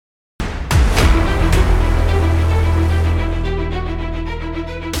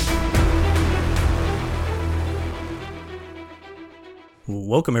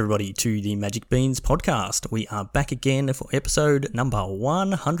Welcome everybody to the Magic Beans podcast. We are back again for episode number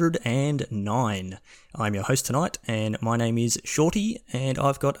 109. I'm your host tonight, and my name is Shorty, and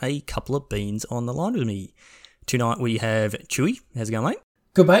I've got a couple of beans on the line with me. Tonight we have Chewy. How's it going, mate?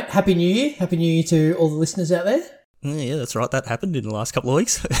 Good, mate. Happy New Year. Happy New Year to all the listeners out there. Yeah, that's right. That happened in the last couple of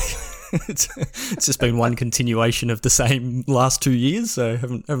weeks. It's just been one continuation of the same last 2 years, so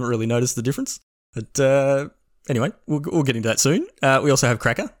haven't really noticed the difference. But anyway, we'll get into that soon. We also have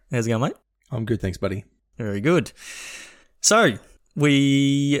Cracker. How's it going, mate? I'm good, thanks, buddy. Very good. So,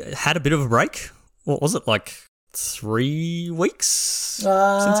 we had a bit of a break. What was it, like 3 weeks since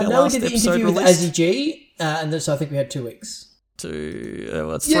our last we did the episode interview released? with Azzy G, and so I think we had 2 weeks.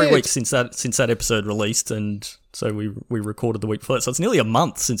 It's 3 weeks since that episode released, and so we recorded the week before. So it's nearly a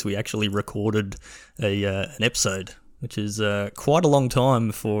month since we actually recorded an episode, which is quite a long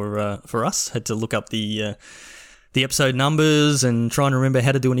time for us. Had to look up the episode numbers and try and remember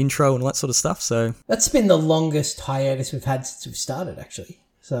how to do an intro and all that sort of stuff. So that's been the longest hiatus we've had since we've started, actually.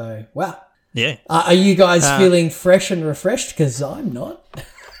 So wow. Yeah. Are you guys feeling fresh and refreshed? Because I'm not.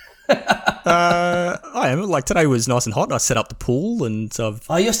 I am. Like today was nice and hot. I set up the pool, and so I've.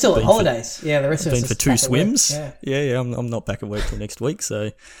 Oh, you're still on holidays. Yeah, the rest of us been for 2 back at work. swims. Yeah. I'm not back at work till next week, so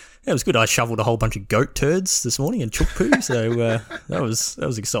yeah, it was good. I shoveled a whole bunch of goat turds this morning and chook poo, so that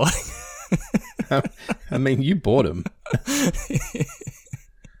was exciting. I mean, you bought them.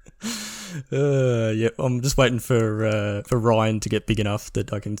 Yeah, I'm just waiting for Ryan to get big enough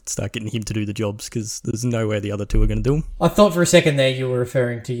that I can start getting him to do the jobs, because there's no way the other two are going to do them. I thought for a second there you were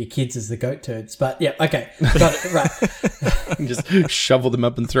referring to your kids as the goat turds, but yeah, okay, got it, right. Just shovel them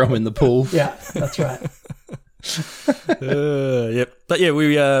up and throw them in the pool. Yeah, that's right. Yep. But yeah,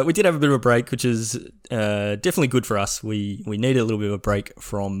 we did have a bit of a break, which is definitely good for us. We needed a little bit of a break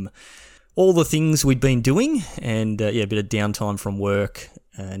from all the things we'd been doing, and a bit of downtime from work,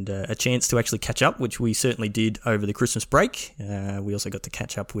 and a chance to actually catch up, which we certainly did over the Christmas break. We also got to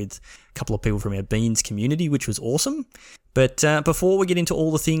catch up with a couple of people from our Beans community, which was awesome. But before we get into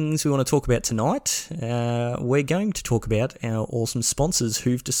all the things we want to talk about tonight, we're going to talk about our awesome sponsors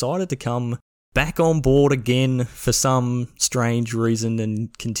who've decided to come back on board again for some strange reason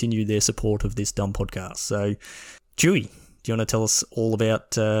and continue their support of this dumb podcast. So, Chewy, do you want to tell us all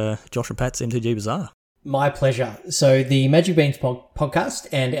about Josh and Pat's MTG Bazaar? My pleasure. So the Magic Beans podcast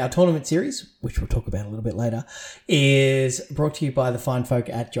and our tournament series, which we'll talk about a little bit later, is brought to you by the fine folk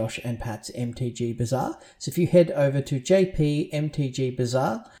at Josh and Pat's MTG Bazaar. So if you head over to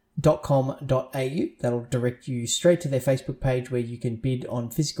jpmtgbazaar.com.au, that'll direct you straight to their Facebook page where you can bid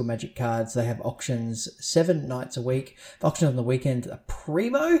on physical Magic cards. They have auctions 7 nights a week. The auction on the weekend are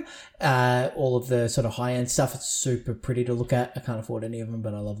primo. All of the sort of high-end stuff, it's super pretty to look at. I can't afford any of them,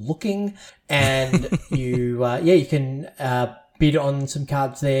 but I love looking. And you can bid on some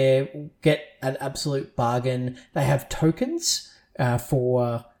cards there, get an absolute bargain. They have tokens and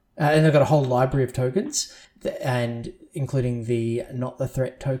they've got a whole library of tokens, and including the Not the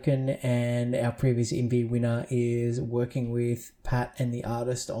Threat token, and our previous MV winner is working with Pat and the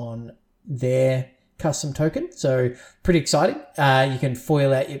artist on their custom token. So pretty exciting. You can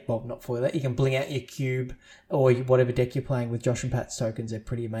you can bling out your cube or whatever deck you're playing with Josh and Pat's tokens. They're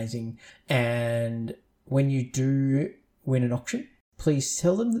pretty amazing. And when you do win an auction, please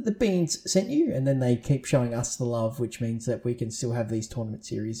tell them that the Beans sent you, and then they keep showing us the love, which means that we can still have these tournament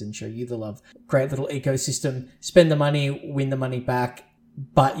series and show you the love. Great little ecosystem. Spend the money, win the money back,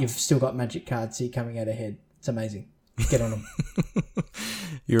 but you've still got Magic cards, so you're coming out ahead. It's amazing. Get on them.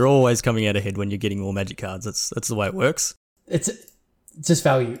 You're always coming out ahead when you're getting more Magic cards. That's the way it works. It's just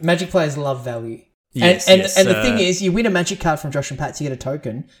value. Magic players love value. Yes, and the thing is, you win a Magic card from Josh and Pat, you get a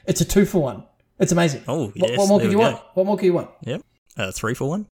token. It's a 2-for-1. It's amazing. Oh, yes. What more could you want? What more could you want? Yep.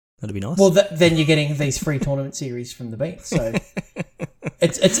 3-for-1. That'd be nice. Well, then you're getting these free tournament series from the Beans. So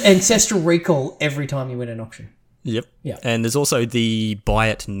it's ancestral recall every time you win an auction. Yep. Yeah. And there's also the buy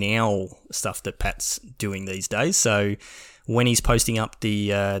it now stuff that Pat's doing these days. So when he's posting up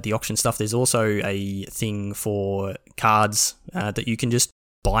the auction stuff, there's also a thing for cards that you can just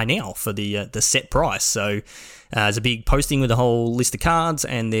buy now for the set price. So there's a big posting with a whole list of cards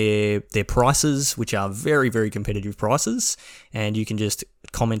and their prices, which are very, very competitive prices. And you can just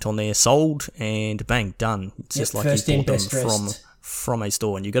comment on there, sold, and bang, done. It's just like you bought them from a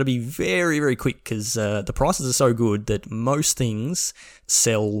store. And you've got to be very, very quick, because the prices are so good that most things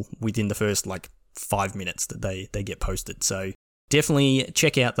sell within the first 5 minutes that they get posted. So definitely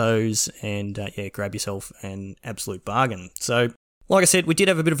check out those and grab yourself an absolute bargain. So like I said, we did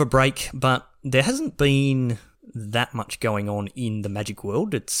have a bit of a break, but there hasn't been that much going on in the Magic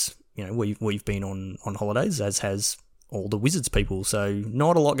world. It's, we've been on holidays, as has all the Wizards people. So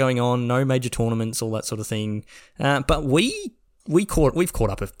not a lot going on, no major tournaments, all that sort of thing. But we've caught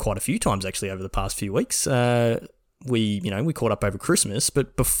up quite a few times actually over the past few weeks. We caught up over Christmas,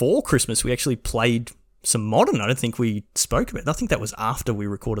 but before Christmas we actually played some Modern. I don't think we spoke about it. I think that was after we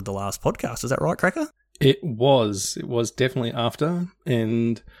recorded the last podcast. Is that right, Cracker? It was definitely after,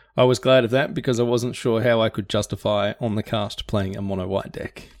 and I was glad of that because I wasn't sure how I could justify on the cast playing a mono white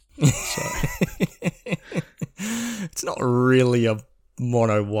deck. So. It's not really a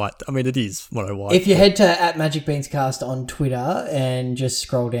mono white. I mean, it is mono white. If you head to @MagicBeansCast on Twitter and just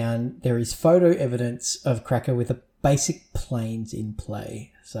scroll down, there is photo evidence of Cracker with a basic planes in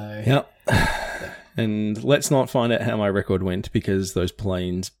play. So yep. And let's not find out how my record went because those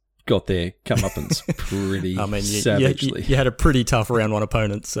planes got their comeuppance pretty savagely. You had a pretty tough round one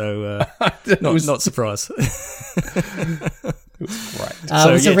opponent, so not surprised. It was great.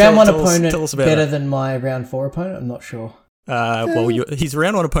 Was a round one opponent better than my round 4 opponent? I'm not sure. His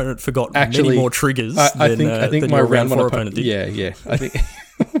round one opponent forgot many more triggers I think my your round one opponent did. Yeah. I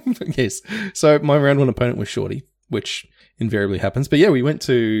think yes. So my round one opponent was Shorty, which invariably happens. But yeah, we went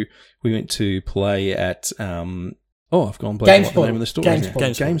to play at I've gone blank what the name of the store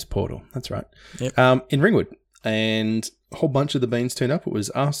is. Games Portal. That's right. Yep. In Ringwood, and a whole bunch of the beans turned up. It was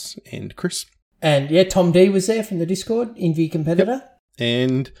us and Chris. And yeah, Tom D was there from the Discord, Envy competitor. Yep.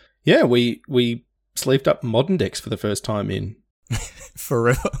 And yeah, we sleeved up Modern decks for the first time in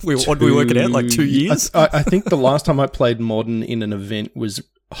forever. What did we work it out? Like 2 years? I think the last time I played Modern in an event was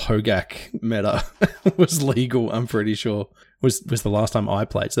Hogak meta was legal. I'm pretty sure was the last time I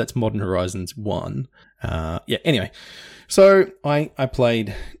played. So that's Modern Horizons 1. Anyway, so I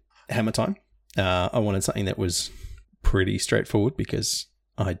played Hammer Time. I wanted something that was pretty straightforward because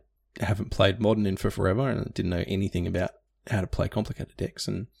I haven't played Modern in for forever and I didn't know anything about how to play complicated decks,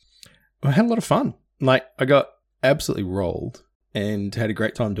 and I had a lot of fun. Like, I got absolutely rolled and had a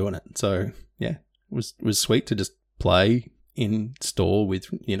great time doing it. So yeah, it was sweet to just play in store with,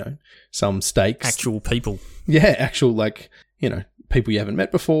 some stakes. Actual people. Yeah, actual, people you haven't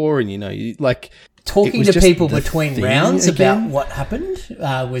met before, and, talking to people between rounds about what happened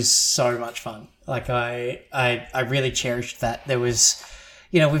was so much fun. Like, I really cherished that. There was,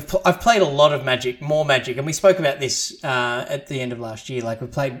 I've played a lot of more Magic, and we spoke about this at the end of last year. Like,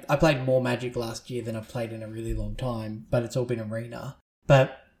 I played more Magic last year than I've played in a really long time, but it's all been Arena.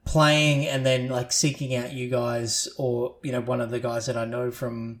 But playing and then seeking out you guys or, one of the guys that I know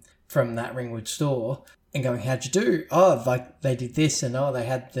from that Ringwood store and going, how'd you do? Oh, they did this and they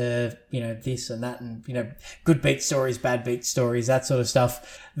had the, this and that and, good beat stories, bad beat stories, that sort of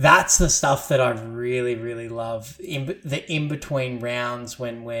stuff. That's the stuff that I really, really love. The in-between rounds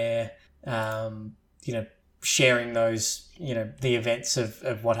when we're, sharing those, the events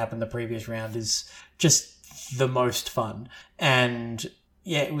of what happened the previous round is just the most fun. And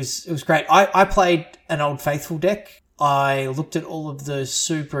yeah, it was great. I played an Old Faithful deck. I looked at all of the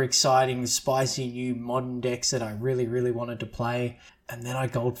super exciting, spicy new Modern decks that I really, really wanted to play. And then I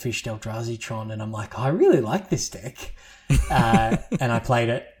goldfished Eldrazi Tron and I'm like, I really like this deck. And I played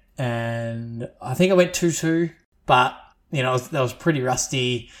it. And I think I went 2-2, but, that was pretty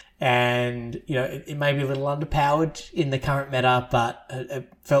rusty. And, it may be a little underpowered in the current meta, but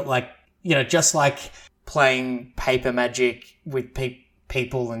it felt like, just like playing paper Magic with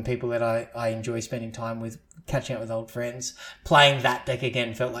people and people that I enjoy spending time with, catching up with old friends. Playing that deck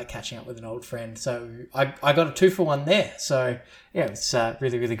again felt like catching up with an old friend. So I got a 2-for-1 there. So yeah, it's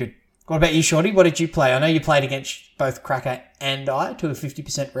really, really good. What about you, Shorty? What did you play? I know you played against both Cracker and I to a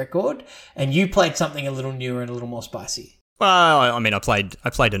 50% record, and you played something a little newer and a little more spicy. Well, I mean, I played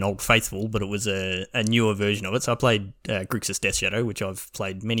an Old Faithful, but it was a newer version of it. So I played Grixis Death Shadow, which I've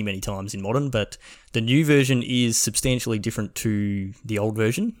played many, many times in Modern, but the new version is substantially different to the old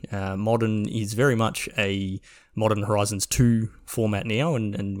version. Modern is very much a Modern Horizons 2 format now,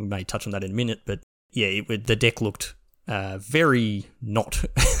 and we may touch on that in a minute, but yeah, the deck looked very not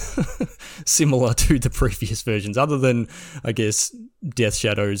similar to the previous versions, other than, I guess, Death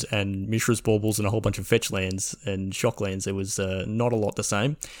Shadows and Mishra's Baubles and a whole bunch of fetch lands and shock lands. There was not a lot the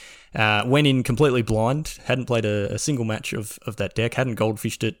same. Went in completely blind, hadn't played a single match of that deck, hadn't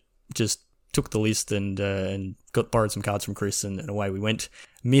goldfished it, just took the list and borrowed some cards from Chris, and away we went.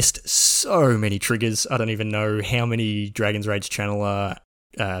 Missed so many triggers. I don't even know how many Dragon's Rage Channeler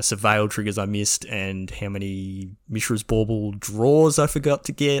Surveil triggers I missed, and how many Mishra's Bauble draws I forgot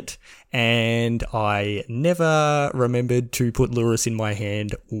to get, and I never remembered to put Lurrus in my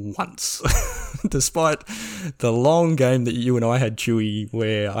hand once, despite the long game that you and I had, Chewy,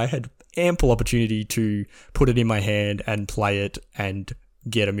 where I had ample opportunity to put it in my hand and play it and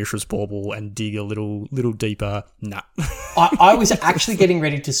get a Mishra's Bauble and dig a little deeper. Nah. I was actually getting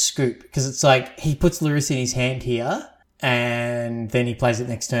ready to scoop because it's like he puts Lurrus in his hand here and then he plays it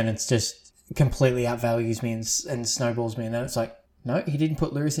next turn and it's just completely outvalues me and snowballs me. And then it's like, no, he didn't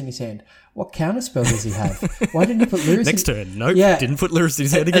put Lurrus in his hand. What counterspell does he have? Why didn't he put Lurrus Next turn, nope, didn't put Lurrus in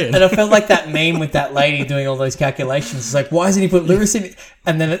his hand again. And I felt like that meme with that lady doing all those calculations. It's like, why hasn't he put Lurrus in it?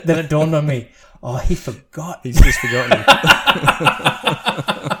 And then it dawned on me, oh, he forgot. He's just forgotten.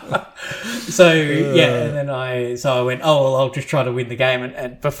 So, yeah, and then I went, oh, well, I'll just try to win the game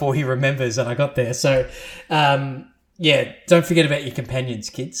and before he remembers, and I got there. So, yeah, don't forget about your companions,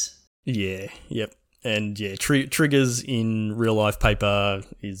 kids. Yeah, yep. And yeah, triggers in real life paper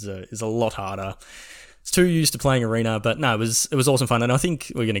is a lot harder. It's too used to playing Arena, but no, it was awesome fun. And I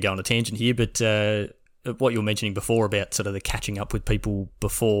think we're going to go on a tangent here, but what you were mentioning before about sort of the catching up with people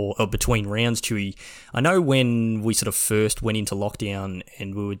before or between rounds, Chewy. I know when we sort of first went into lockdown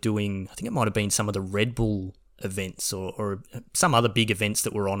and we were doing, I think it might have been some of the Red Bull events or some other big events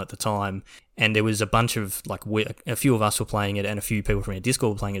that were on at the time, and there was a bunch of like a few of us were playing it and a few people from our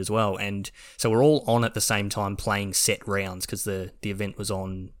Discord were playing it as well, and so we're all on at the same time playing set rounds because the event was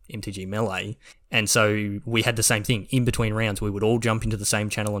on MTG Melee, and so we had the same thing in between rounds. We would all jump into the same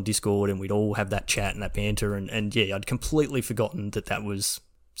channel on Discord and we'd all have that chat and that banter, and yeah, I'd completely forgotten that was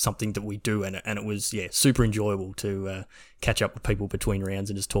something that we do, and it was super enjoyable to catch up with people between rounds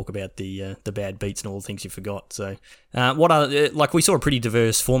and just talk about the bad beats and all the things you forgot. So what are like we saw a pretty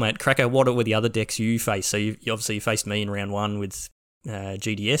diverse format. Cracker, what were the other decks you faced? So you obviously faced me in round one with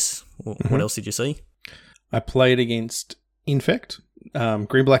GDS. What else did you see? I played against Infect,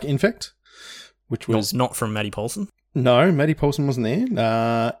 Green Black Infect, which was not from Matty Paulson. No, Matty Paulson wasn't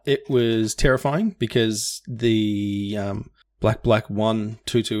there. It was terrifying because the Black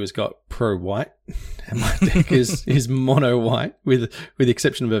 1/2/2 has got pro white, and my deck is mono white with the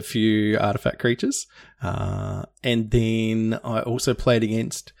exception of a few artifact creatures. And then I also played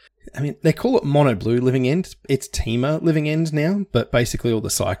against, I mean, they call it mono blue Living End. It's Temur Living End now, but basically all the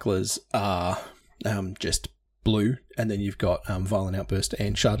cyclers are just blue, and then you've got Violent Outburst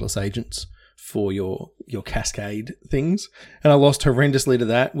and Shardless Agents for your cascade things. And I lost horrendously to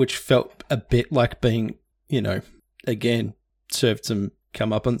that, which felt a bit like being, again, served some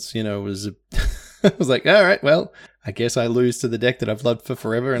comeuppance, it was I was like, all right, well, I guess I lose to the deck that I've loved for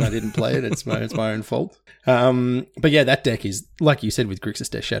forever and I didn't play it. It's my own fault. But yeah, that deck is, like you said with Grixis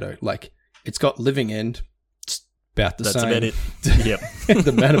Death Shadow, like it's got Living End, it's about the same. That's about it. Yep.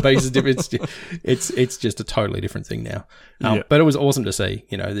 The mana base is different. It's just a totally different thing now. But it was awesome to see,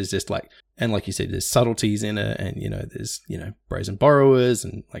 there's just like, and like you said, there's subtleties in it, and there's, Brazen Borrowers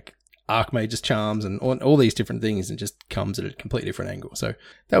and like Archmage's Charms and all these different things, and just comes at a completely different angle. So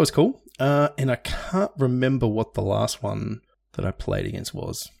that was cool. And I can't remember what the last one that I played against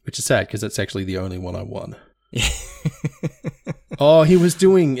was, which is sad because that's actually the only one I won. He was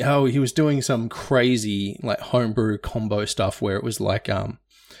doing some crazy like homebrew combo stuff where it was like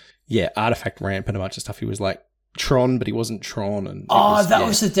artifact ramp and a bunch of stuff. He was like Tron, but he wasn't Tron. And that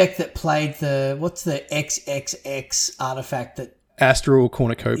was the deck that played what's the XXX artifact that Astral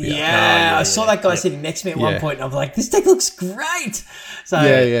Cornucopia. Yeah, I saw that guy sitting next to me at one point, and I'm like, this deck looks great. So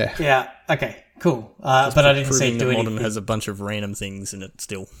yeah, okay, cool. But I didn't see it do anything. Modern has a bunch of random things in it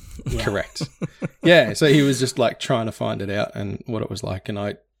still. Yeah. Correct. Yeah, so he was just like trying to find it out and what it was like, and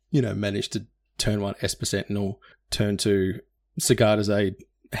I, managed to turn one Esper Sentinel, turn to Sigarda's Aid,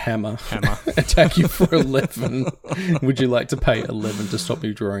 Hammer. Attack you for 11. Would you like to pay 11 to stop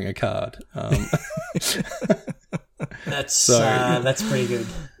me drawing a card? That's pretty good.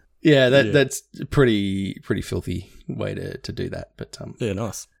 Yeah, that's pretty filthy way to do that. But yeah,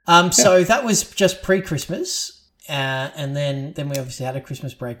 nice. So that was just pre-Christmas, and then we obviously had a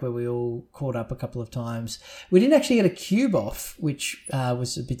Christmas break where we all caught up a couple of times. We didn't actually get a cube off, which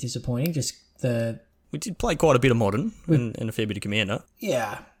was a bit disappointing. We did play quite a bit of Modern and a fair bit of Commander.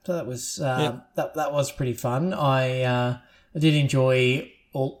 Yeah, so that was that was pretty fun. I did enjoy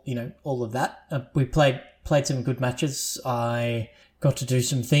all of that. We played some good matches. I got to do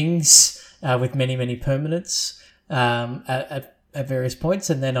some things with many permanents at various points,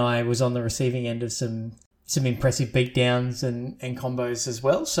 and then I was on the receiving end of some impressive beatdowns and combos as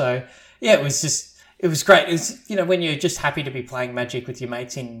well. So yeah, it was great. It was, when you're just happy to be playing Magic with your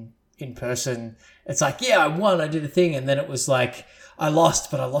mates in person, it's like, yeah, I won, I did a thing, and then it was like I lost,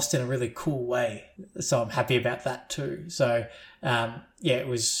 but I lost in a really cool way. So I'm happy about that too. So it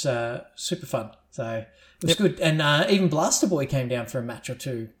was super fun. So it was good. And even Blaster Boy came down for a match or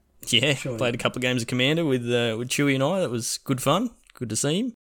two. Yeah, played a couple of games of Commander with Chewy and I. That was good fun. Good to see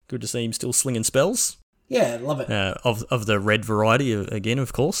him. Good to see him still slinging spells. Yeah, love it. Of the red variety, again,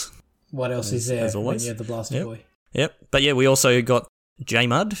 of course. What else is there as always. when you have the Blaster Boy? Yep. But yeah, we also got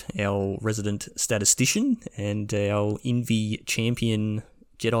J-Mud, our resident statistician, and our Envy champion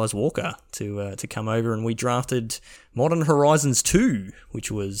Jedi's Walker to come over, and we drafted Modern Horizons 2, which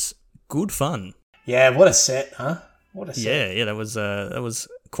was good fun. Yeah, what a set, huh? What a set. Yeah, that was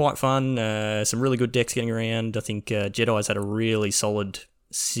quite fun. Some really good decks getting around. I think Jedi's had a really solid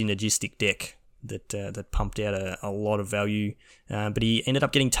synergistic deck that pumped out a lot of value. But he ended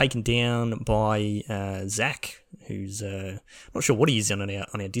up getting taken down by Zach, who's not sure what he is on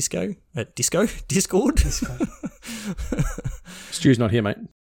our Discord. Stu's not here, mate.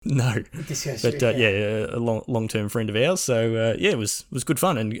 No, but a long-term friend of ours. So it was good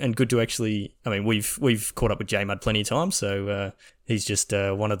fun and good to actually. I mean, we've caught up with J-Mud plenty of times, so he's just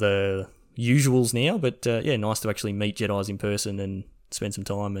one of the usuals now. But nice to actually meet Jedi's in person and spend some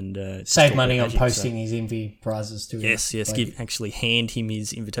time and save money on posting his Envy prizes to him. Yes, actually hand him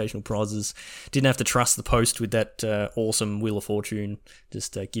his invitational prizes. Didn't have to trust the post with that awesome Wheel of Fortune.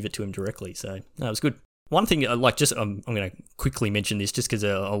 Just give it to him directly. So that was good. One thing, I'm going to quickly mention this just because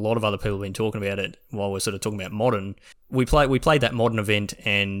a lot of other people have been talking about it while we're sort of talking about Modern. We played that Modern event,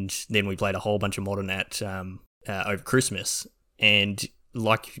 and then we played a whole bunch of Modern at over Christmas. And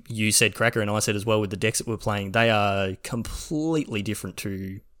like you said, Cracker, and I said as well, with the decks that we're playing, they are completely different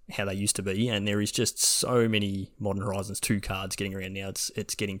to how they used to be. And there is just so many Modern Horizons 2 cards getting around now.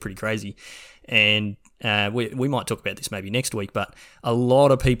 It's getting pretty crazy. And we might talk about this maybe next week, but a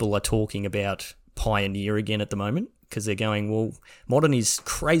lot of people are talking about Pioneer again at the moment because they're going, well, Modern is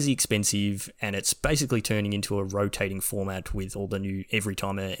crazy expensive and it's basically turning into a rotating format with all the new, every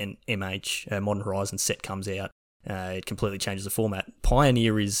time an MH, Modern Horizons set comes out, it completely changes the format.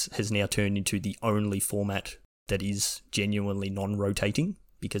 Pioneer has now turned into the only format that is genuinely non-rotating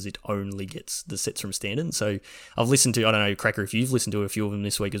because it only gets the sets from Standard. So I've listened to, I don't know, Cracker, if you've listened to a few of them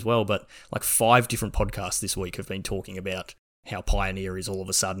this week as well, but like 5 different podcasts this week have been talking about how Pioneer is all of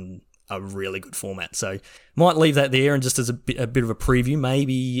a sudden a really good format. So might leave that there, and just as a bit of a preview,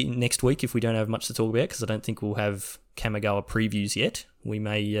 maybe next week if we don't have much to talk about, because I don't think we'll have Kamigawa previews yet. We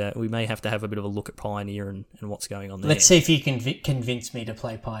may have to have a bit of a look at Pioneer and what's going on there. Let's see if you can convince me to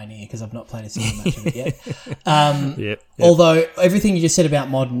play Pioneer, because I've not played a single match of it yet. Although everything you just said about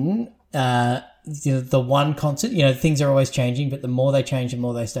Modern, the one constant, things are always changing, but the more they change, the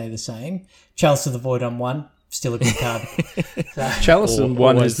more they stay the same. Chalice of the Void on 1. Still a good card. Chalice on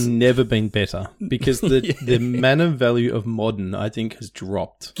 1 has never been better because the mana value of Modern, I think, has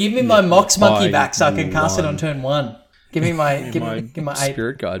dropped. Give me my Mox Monkey back so I can cast it on turn 1. Give me my give my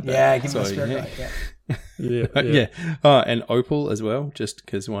Spirit Guide back. Yeah, give me my Spirit Guide. Yeah. And Opal as well, just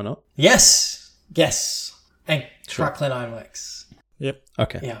because why not? Yes. And Truckland Ironworks. Yep.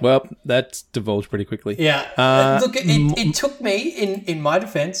 Okay. Yeah. Well, that's divulged pretty quickly. Yeah. Look, it took me, in my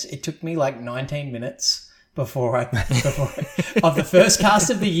defense, it took me like 19 minutes before of the first cast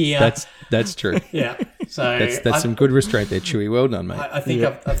of the year. That's true. Yeah. So that's some good restraint there, Chewy. Well done, mate. I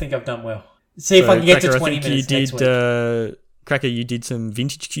think I've done well. See if I can get to 20 minutes next week. Cracker, you did some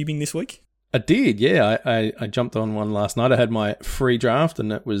vintage cubing this week? I did, yeah. I jumped on one last night. I had my free draft,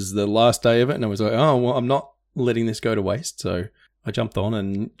 and that was the last day of it, and I was like, oh, well, I'm not letting this go to waste. So I jumped on,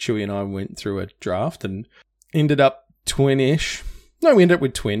 and Chewy and I went through a draft and ended up twin-ish. No, we ended up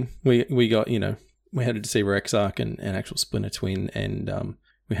with twin. We got, we had a Deceiver Exarch and an actual Splinter Twin, and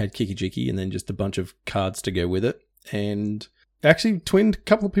we had Kiki Jiki, and then just a bunch of cards to go with it. And actually twinned a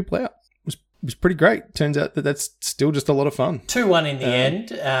couple of people out. It was pretty great. Turns out that's still just a lot of fun. 2-1 in the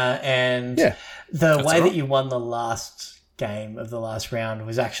end, and the way that you won the last game of the last round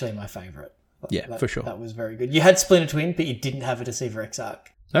was actually my favourite. Yeah, for sure. That was very good. You had Splinter Twin, but you didn't have a Deceiver Exarch.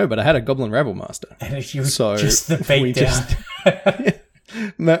 No, but I had a Goblin Rabble Master. And if you were just the beat down.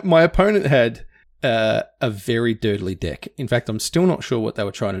 My opponent had a very dirtly deck. In fact, I'm still not sure what they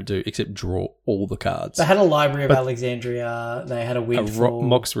were trying to do except draw all the cards. They had a Library of Alexandria, they had a Windfall,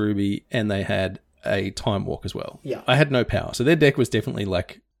 Mox Ruby, and they had a Time Walk as well. Yeah. I had no power. So their deck was definitely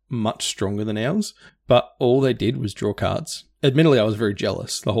much stronger than ours, but all they did was draw cards. Admittedly, I was very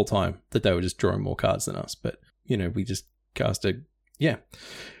jealous the whole time that they were just drawing more cards than us, but we just cast a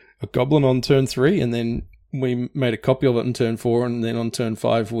Goblin on turn 3, and then we made a copy of it on turn 4, and then on turn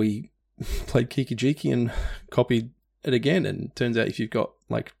 5 we played Kiki Jiki and copied it again, and it turns out if you've got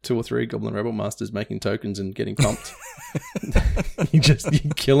 2 or 3 Goblin Rebel Masters making tokens and getting pumped, you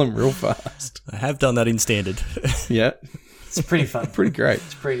kill them real fast. I have done that in Standard. Yeah. It's pretty fun. Pretty great.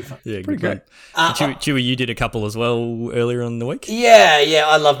 It's pretty fun. Yeah, pretty great. Chewy, you did a couple as well earlier in the week? Yeah,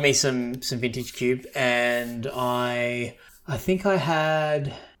 I love me some Vintage Cube, and I think I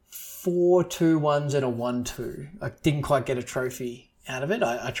had 4 2-1s and a 1-2. I didn't quite get a trophy out of it.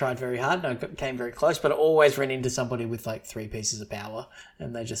 I tried very hard and I came very close, but I always ran into somebody with like 3 pieces of power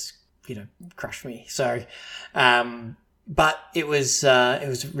and they just, crushed me. So, but it was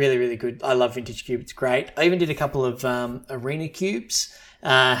really, really good. I love Vintage Cube. It's great. I even did a couple of Arena Cubes.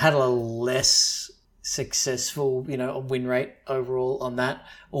 Had a less successful, win rate overall on that.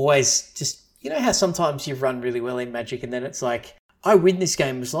 Always just, how sometimes you run really well in Magic and then it's like, I win this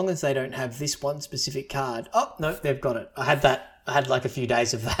game as long as they don't have this one specific card. Oh, no, they've got it. I had like a few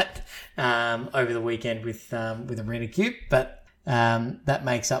days of that over the weekend with Arena Cube, but that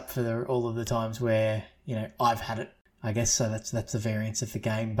makes up for all of the times where, I've had it, I guess. So that's the variance of the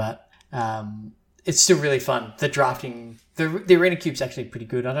game, but it's still really fun. The drafting, the Arena Cube's actually pretty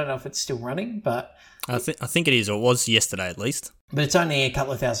good. I don't know if it's still running, but I think it is, or it was yesterday at least. But it's only a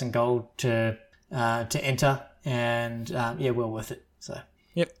couple of $1,000 gold to enter, and well worth it. So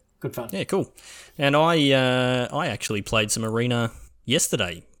yep, good fun. Yeah, cool. And I actually played some Arena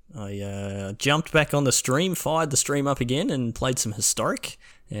yesterday. I jumped back on the stream, fired the stream up again, and played some Historic,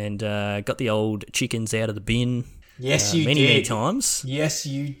 and got the old chickens out of the bin. Yes, you many, did. many times. Yes,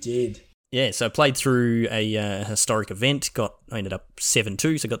 you did. Yeah, so I played through a Historic event. I ended up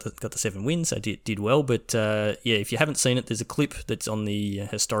 7-2, so got the 7 wins. So did well. But if you haven't seen it, there's a clip that's on the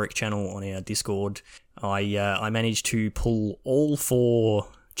Historic channel on our Discord. I managed to pull all 4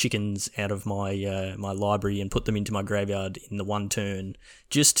 chickens out of my my library and put them into my graveyard in the one turn,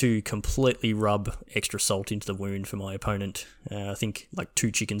 just to completely rub extra salt into the wound for my opponent. I think like 2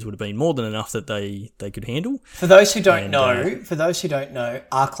 chickens would have been more than enough that they could handle. For those who don't know,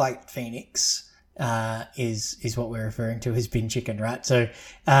 Arclight Phoenix is what we're referring to as bin chicken, right? So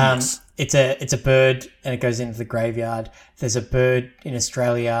Yes. it's a bird and it goes into the graveyard. There's a bird in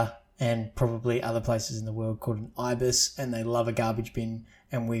Australia and probably other places in the world called an ibis, and they love a garbage bin,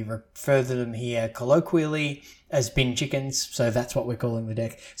 and we refer to them here colloquially as bin chickens, so that's what we're calling the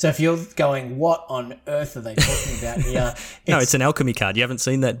deck. So if you're going, what on earth are they talking about here? No, it's an alchemy card. You haven't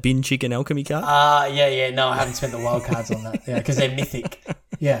seen that bin chicken alchemy card? No, I haven't spent the wild cards on that, because they're mythic.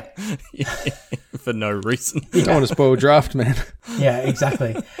 Yeah. For no reason. You don't want to spoil draft, man. Yeah,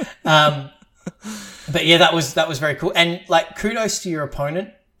 exactly. But yeah, that was very cool. And like, kudos to your opponent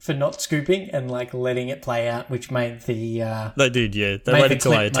for not scooping and like letting it play out, which made the they did, yeah. They made waited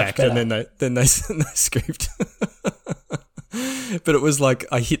the until I clip much attacked, and better. then they scooped. But it was like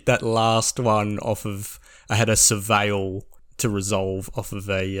I hit that last one off of. I had a surveil to resolve off of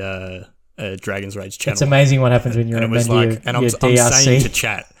a Dragon's Rage channel. It's amazing what happens when you And it was remember like, and your I'm DRC. saying to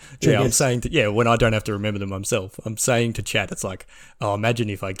chat. Yeah, I'm Triggers. saying when I don't have to remember them myself, I'm saying to chat, it's like, oh, imagine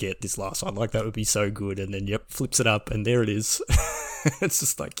if I get this last one, like that would be so good. And then, flips it up, and there it is. It's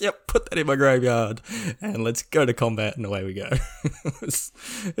just like, put that in my graveyard, and let's go to combat, and away we go.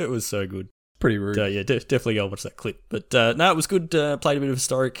 It was so good. Pretty rude. Definitely go watch that clip. But no, it was good. Played a bit of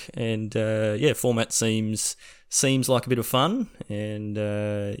Historic, and format seems like a bit of fun, and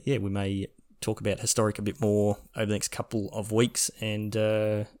we may talk about Historic a bit more over the next couple of weeks, and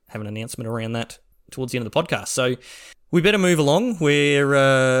have an announcement around that towards the end of the podcast. So we better move along.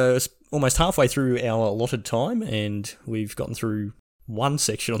 We're almost halfway through our allotted time, and we've gotten through one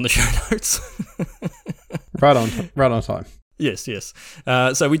section on the show notes. Right on time. Yes.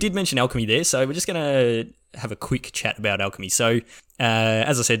 So we did mention Alchemy there, so we're just going to have a quick chat about Alchemy. So,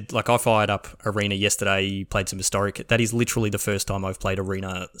 as I said, like I fired up Arena yesterday, played some Historic. That is literally the first time I've played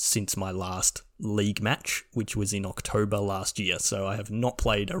Arena since my last league match, which was in October last year. So I have not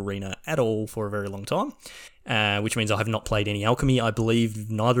played Arena at all for a very long time, which means I have not played any Alchemy. I believe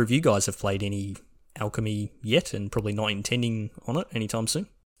neither of you guys have played any Alchemy yet, and probably not intending on it anytime soon.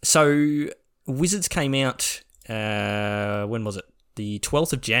 So Wizards came out, when was it? The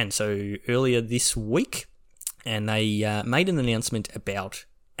 12th of Jan, so earlier this week, and they made an announcement about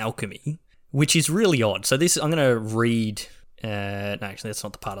Alchemy, which is really odd. So I'm going to read, no, actually that's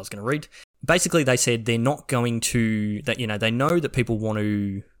not the part I was going to read. Basically they said they're not going to, that they know that people want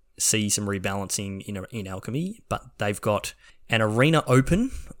to see some rebalancing in Alchemy, but they've got an Arena Open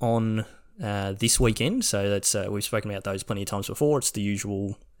on this weekend, so that's we've spoken about those plenty of times before. It's the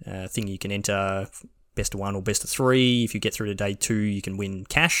usual thing. You can enter best of 1 or best of 3. If you get through to day 2, you can win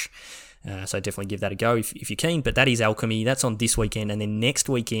cash. So definitely give that a go if you're keen. But that is Alchemy. That's on this weekend. And then next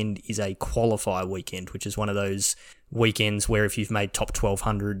weekend is a qualifier weekend, which is one of those weekends where if you've made top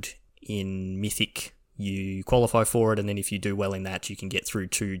 1200 in Mythic, you qualify for it. And then if you do well in that, you can get through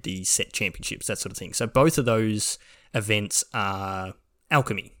to the set championships, that sort of thing. So both of those events are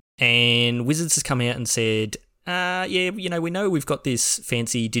Alchemy. And Wizards has come out and said, Yeah, we know we've got this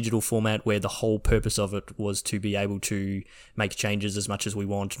fancy digital format where the whole purpose of it was to be able to make changes as much as we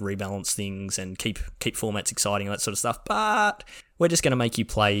want, rebalance things, and keep formats exciting and that sort of stuff. But we're just going to make you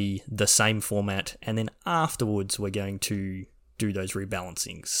play the same format, and then afterwards we're going to do those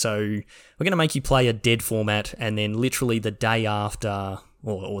rebalancings. So we're going to make you play a dead format, and then literally the day after,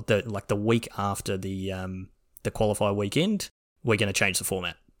 or the week after the qualifier weekend, we're going to change the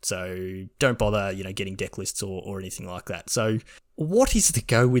format. So don't bother, getting deck lists or anything like that. So what is the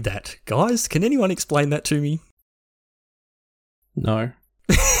go with that, guys? Can anyone explain that to me? No.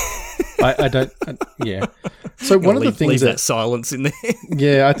 I don't. Yeah. So one of the things leave that silence in there.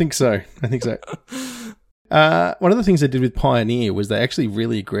 Yeah, I think so. One of the things they did with Pioneer was they actually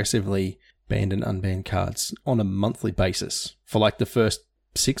really aggressively banned and unbanned cards on a monthly basis for like the first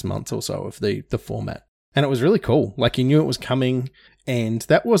 6 months or so of the format. And it was really cool. Like, you knew it was coming, and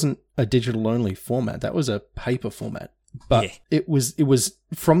that wasn't a digital-only format. That was a paper format. But it was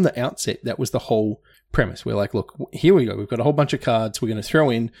from the outset, that was the whole premise. We're like, look, here we go. We've got a whole bunch of cards we're going to throw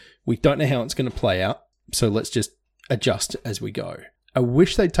in. We don't know how it's going to play out, so let's just adjust as we go. I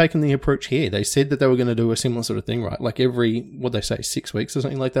wish they'd taken the approach here. They said that they were going to do a similar sort of thing, right? Like what'd they say, 6 weeks or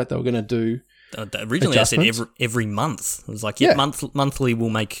something like that? They were going to do originally I said every month. It was like, monthly we'll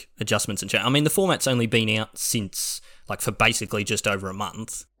make adjustments and change. I mean, the format's only been out since, like, for basically just over a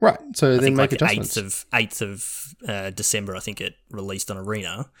month. Right, so I then think make like adjustments. 8th of December, I think it released on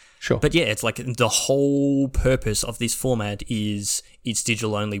Arena. Sure. But yeah, it's like the whole purpose of this format is it's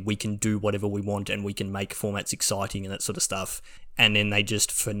digital only. We can do whatever we want, and we can make formats exciting and that sort of stuff. And then they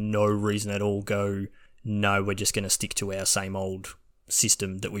just, for no reason at all, go, no, we're just going to stick to our same old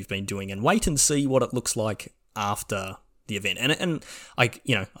system that we've been doing and wait and see what it looks like after the event. And I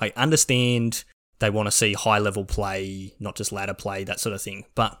understand they want to see high level play, not just ladder play, that sort of thing.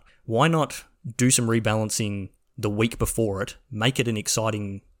 But why not do some rebalancing the week before it, make it an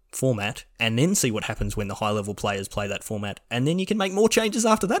exciting format, and then see what happens when the high level players play that format, and then you can make more changes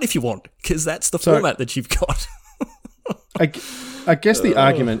after that if you want, because that's the format that you've got. I guess the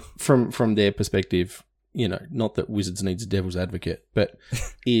argument from their perspective, not that Wizards needs a devil's advocate, but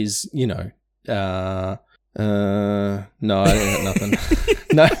is, no, I don't got nothing.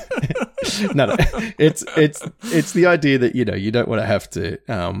 No. It's the idea that, you don't want to have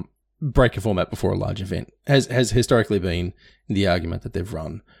to break a format before a large event. Has historically been the argument that they've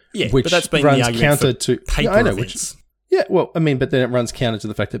run. Yeah, which but that's been runs the argument counter for to paper events. But then it runs counter to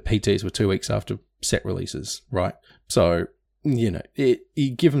the fact that PTs were 2 weeks after set releases, right? So, you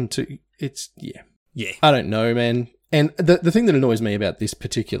give them to, Yeah. I don't know, man. And the thing that annoys me about this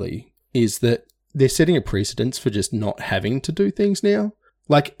particularly is that they're setting a precedence for just not having to do things now.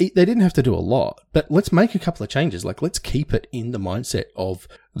 Like, they didn't have to do a lot, but let's make a couple of changes. Like, let's keep it in the mindset of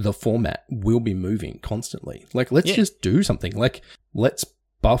the format will be moving constantly. Like, let's just do something. Like, let's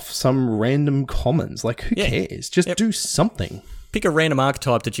buff some random commons. Like, who cares? Just do something. Pick a random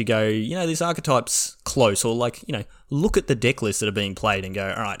archetype that you go, this archetype's close, or like, look at the deck lists that are being played and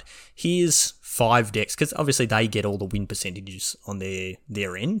go, all right, here's 5 decks, because obviously they get all the win percentages on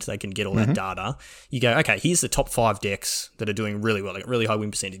their end. They can get all that data. You go, okay, here's the top 5 decks that are doing really well. They got really high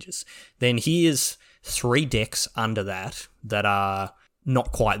win percentages. Then here's 3 decks under that are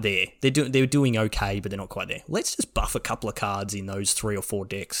not quite there. They're doing okay, but they're not quite there. Let's just buff a couple of cards in those 3 or 4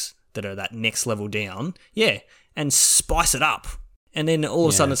 decks that are that next level down. Yeah, and spice it up. And then all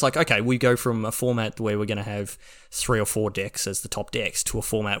of a sudden it's like, okay, we go from a format where we're going to have 3 or 4 decks as the top decks to a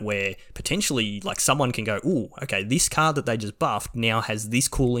format where potentially like someone can go, ooh, okay, this card that they just buffed now has this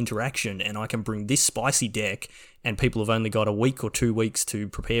cool interaction, and I can bring this spicy deck, and people have only got a week or 2 weeks to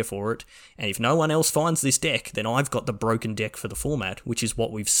prepare for it. And if no one else finds this deck, then I've got the broken deck for the format, which is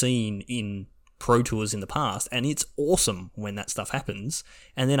what we've seen in Pro Tours in the past, and it's awesome when that stuff happens.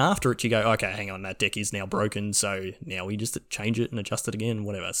 And then after it you go, okay, hang on, that deck is now broken, so now we just change it and adjust it again,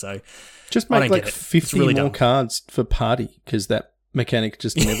 whatever. So just make like 50 really more cards for party, because that mechanic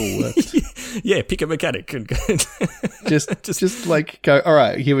just never worked. Yeah, pick a mechanic and just like go, all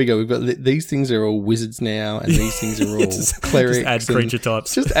right, here we go, we've got these things are all wizards now, and these things are all clerics. Just add creature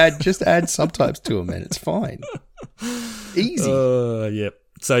types. Just add subtypes to them, man. It's fine. Easy. Yep.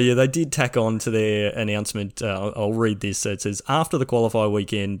 So, yeah, they did tack on to their announcement. I'll read this. So it says, after the qualifier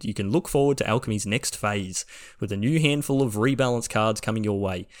weekend, you can look forward to Alchemy's next phase with a new handful of rebalance cards coming your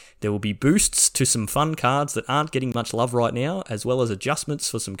way. There will be boosts to some fun cards that aren't getting much love right now, as well as adjustments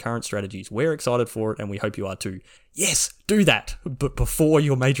for some current strategies. We're excited for it, and we hope you are too. Yes, do that, but before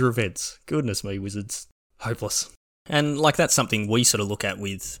your major events. Goodness me, Wizards. Hopeless. And, like, that's something we sort of look at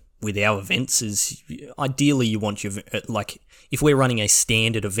with our events is ideally you want your, like, if we're running a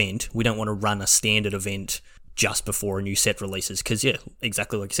standard event, we don't want to run a standard event just before a new set releases. Because, yeah,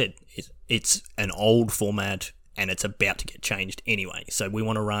 exactly like you said, it's an old format and it's about to get changed anyway. So we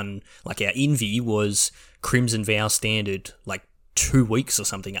want to run, like our Envy was Crimson Vow Standard, like 2 weeks or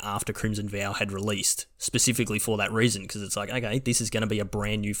something after Crimson Vow had released, specifically for that reason, because it's like, okay, this is going to be a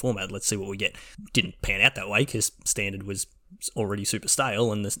brand new format. Let's see what we get. Didn't pan out that way because Standard was already super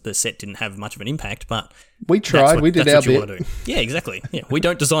stale and the set didn't have much of an impact, but we tried. We did our bit. Yeah, exactly. Yeah, we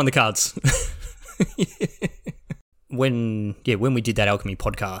don't design the cards. When we did that Alchemy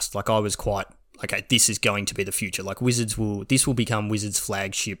podcast, like I was quite, okay, this is going to be the future. Like this will become Wizards'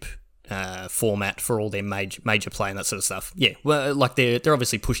 flagship format for all their major play and that sort of stuff. Yeah, well, like they're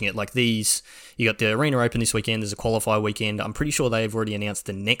obviously pushing it. Like these, you got the Arena Open this weekend. There's a qualifier weekend. I'm pretty sure they've already announced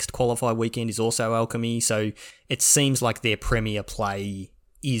the next qualifier weekend is also Alchemy. So it seems like their premier play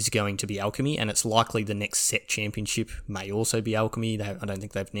is going to be Alchemy, and it's likely the next set championship may also be Alchemy. I don't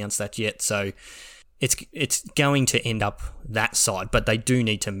think they've announced that yet. So it's going to end up that side, but they do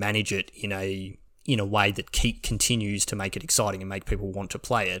need to manage it in a way that continues to make it exciting and make people want to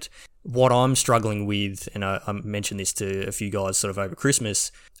play it. What I'm struggling with, and I mentioned this to a few guys sort of over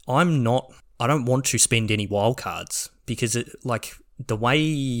Christmas, I don't want to spend any wildcards because the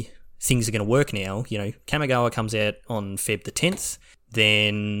way things are going to work now, Kamigawa comes out on Feb the 10th,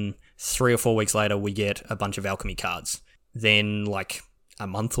 then 3 or 4 weeks later we get a bunch of Alchemy cards. Then like a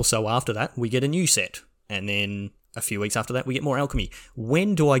month or so after that we get a new set, and then a few weeks after that, we get more Alchemy.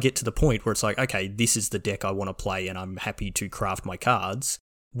 When do I get to the point where it's like, okay, this is the deck I want to play and I'm happy to craft my cards?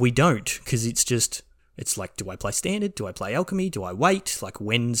 We don't, because it's like, do I play Standard? Do I play Alchemy? Do I wait? Like,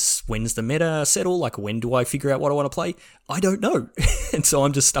 when's the meta settle? Like, when do I figure out what I want to play? I don't know. And so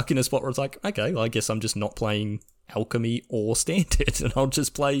I'm just stuck in a spot where it's like, okay, well, I guess I'm just not playing Alchemy or Standard, and I'll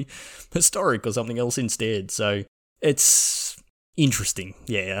just play Historic or something else instead. So it's interesting.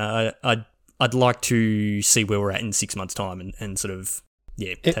 Yeah, I'd like to see where we're at in 6 months' time and sort of,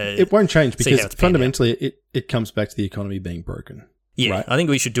 yeah. It won't change because fundamentally it comes back to the economy being broken. Yeah, right? I think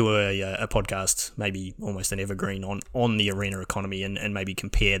we should do a podcast, maybe almost an evergreen on the arena economy and maybe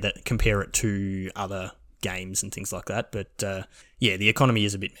compare it to other games and things like that. But the economy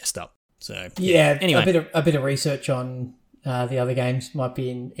is a bit messed up. So yeah, anyway, a bit of research on the other games might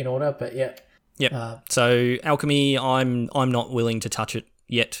be in order, but yeah. Yep. So Alchemy, I'm not willing to touch it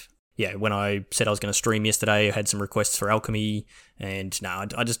yet. Yeah, when I said I was going to stream yesterday, I had some requests for Alchemy, and no,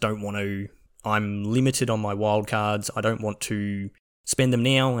 I just don't want to. I'm limited on my wild cards. I don't want to spend them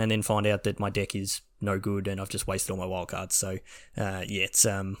now and then find out that my deck is no good and I've just wasted all my wild cards. So, it's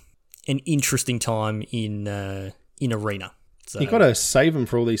an interesting time in Arena. So, you got to save them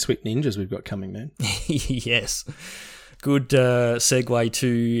for all these sweet ninjas we've got coming, man. Yes. Good segue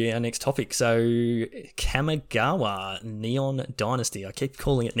to our next topic. So, Kamigawa Neon Dynasty. I keep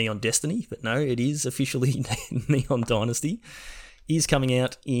calling it Neon Destiny, but no, it is officially Neon Dynasty. Is coming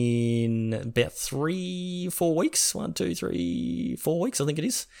out in about 3-4 weeks. 1, 2, 3, 4 weeks, I think it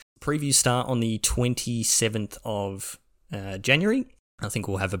is. Previews start on the 27th of January. I think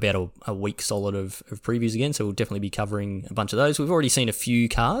we'll have about a week solid of previews again, so we'll definitely be covering a bunch of those. We've already seen a few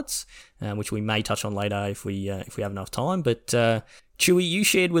cards, which we may touch on later if we have enough time. But Chewy, you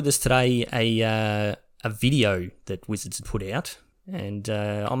shared with us today a video that Wizards had put out, and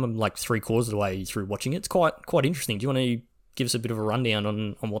I'm like 3/4 of the way through watching it. It's quite interesting. Do you want to give us a bit of a rundown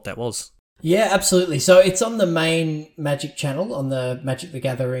on what that was? Yeah, absolutely. So it's on the main Magic channel, on the Magic the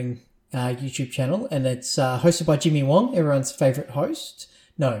Gathering YouTube channel, and it's hosted by Jimmy Wong, everyone's favourite host.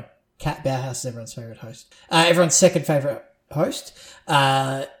 No, Cat Bauhaus is everyone's favourite host. Everyone's second favourite host.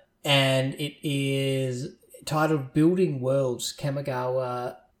 And it is titled Building Worlds,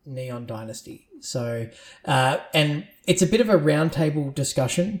 Kamigawa Neon Dynasty. So, and it's a bit of a roundtable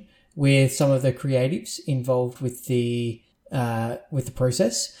discussion with some of the creatives involved with the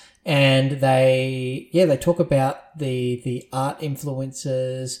process. And they talk about the art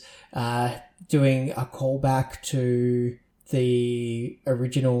influences, doing a callback to the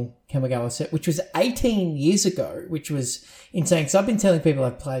original Kamigawa set, which was 18 years ago, which was insane. So I've been telling people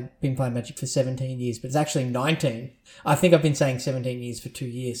been playing Magic for 17 years, but it's actually 19. I think I've been saying 17 years for 2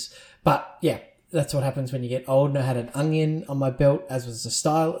 years. But yeah, that's what happens when you get old. And I had an onion on my belt, as was the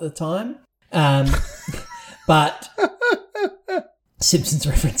style at the time. But Simpsons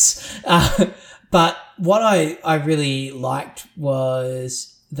reference. But what I really liked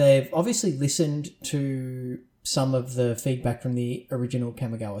was they've obviously listened to some of the feedback from the original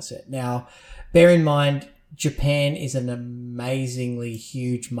Kamigawa set. Now, bear in mind, Japan is an amazingly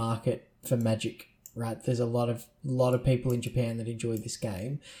huge market for Magic, right? There's a lot of people in Japan that enjoy this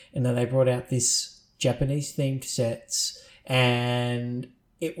game. And then they brought out this Japanese themed sets, and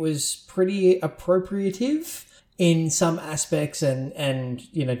it was pretty appropriative in some aspects and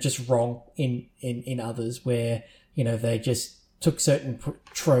just wrong in others, where they just took certain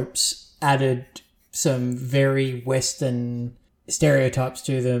tropes, added some very Western stereotypes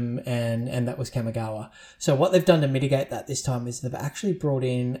to them, and that was Kamigawa. So what they've done to mitigate that this time is they've actually brought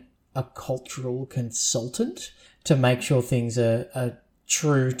in a cultural consultant to make sure things are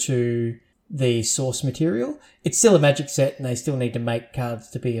true to the source material. It's still a Magic set, and they still need to make cards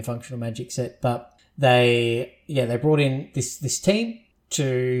to be a functional Magic set, but they brought in this team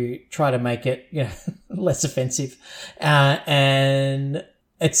to try to make it less offensive, and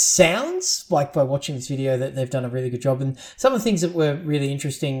it sounds like, by watching this video, that they've done a really good job. And some of the things that were really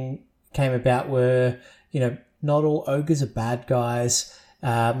interesting came about were, not all ogres are bad guys,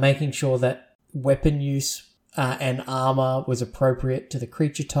 making sure that weapon use and armor was appropriate to the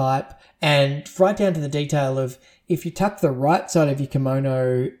creature type, and right down to the detail of, if you tuck the right side of your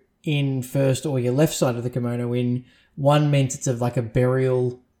kimono in first or your left side of the kimono in, one means it's like a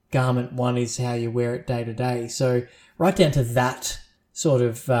burial garment, one is how you wear it day to day. So right down to that sort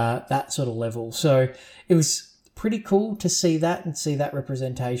of level. So it was pretty cool to see that, and see that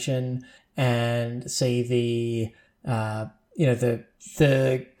representation, and see the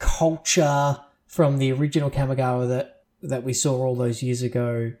culture from the original Kamigawa that we saw all those years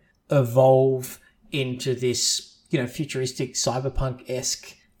ago evolve into this, futuristic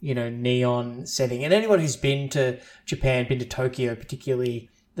cyberpunk-esque, neon setting. And anyone who's been to Japan, been to Tokyo particularly,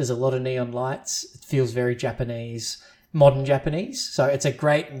 there's a lot of neon lights. It feels very Japanese, modern Japanese. So it's a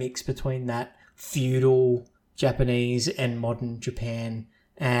great mix between that feudal Japanese and modern Japan.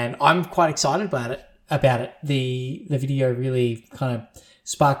 And I'm quite excited about it. The video really kind of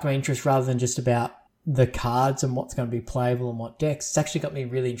sparked my interest, rather than just about the cards and what's going to be playable and what decks. It's actually got me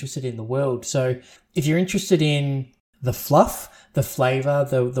really interested in the world. So if you're interested in the fluff, the flavor,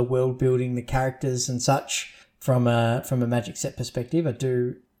 the world building, the characters and such from a Magic set perspective, I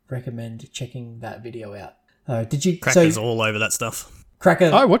do recommend checking that video out. Did you? Cracker's all over that stuff.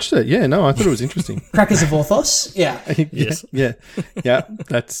 Cracker. I watched it. Yeah, no, I thought it was interesting. Crackers of Orthos. Yeah. Yes. Yeah.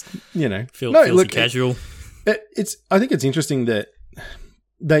 That's Feels casual. I think it's interesting that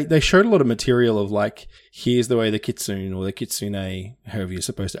they showed a lot of material of, like, here's the way the kitsune or the kitsune, however you're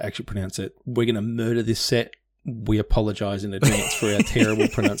supposed to actually pronounce it, we're going to murder this set. We apologize in advance for our terrible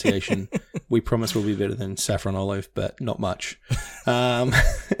pronunciation. We promise we'll be better than Saffron Olive, but not much.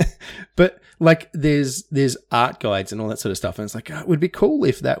 But like, there's art guides and all that sort of stuff, and it's like, it would be cool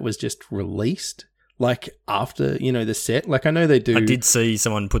if that was just released, like, after the set. Like, I know they do. I did see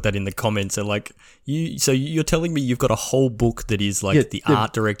someone put that in the comments. And like, you're telling me you've got a whole book that is like the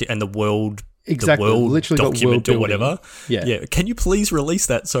art director and the world. Exactly, the world literally document got or whatever. Yeah. Can you please release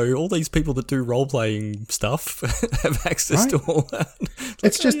that so all these people that do role playing stuff have access to all that?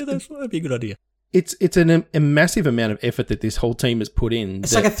 It's just that'd be a good idea. It's a massive amount of effort that this whole team has put in.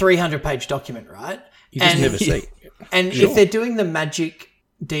 It's like a 300-page document, right? You just never see. And if they're doing the Magic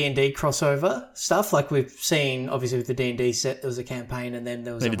D&D crossover stuff, like we've seen, obviously with the D&D set, there was a campaign, and then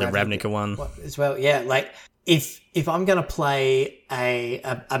there was maybe the Ravnica one as well. Yeah, like if I'm going to play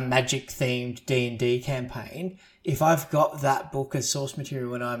a Magic themed D&D campaign, if I've got that book as source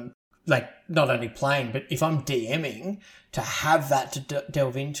material when I'm like not only playing, but if I'm DMing, to have that to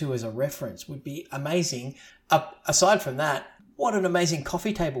delve into as a reference would be amazing. Aside from that, what an amazing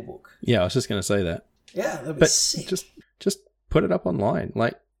coffee table book. Yeah, I was just going to say that. Yeah, that'd be sick. Just put it up online.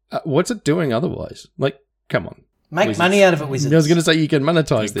 Like, what's it doing otherwise? Like, come on. Make Wizards. Money out of it, Wizards. I was going to say, you can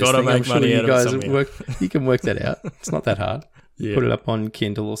monetize this. Got to make money out of it. You can work that out. It's not that hard. Yeah. Put it up on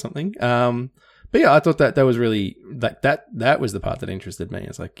Kindle or something. But yeah, I thought that was really that was the part that interested me.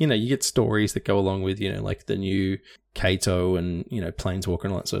 It's like, you get stories that go along with, like the new Kato and, Planeswalker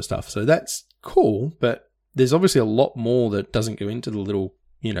and all that sort of stuff. So that's cool, but there's obviously a lot more that doesn't go into the little,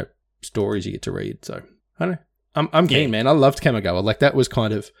 stories you get to read. So I don't know. I'm keen, man. I loved Kamigawa. Like, that was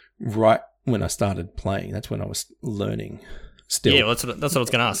kind of right when I started playing. That's when I was learning still. Yeah, well, that's what I was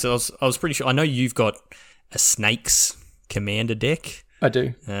going to ask. So I was pretty sure. I know you've got a Snakes Commander deck. I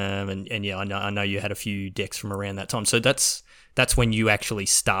do. And yeah, I know you had a few decks from around that time. So that's when you actually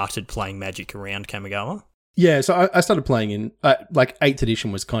started playing Magic around Kamigawa? Yeah, so I started playing in, like, 8th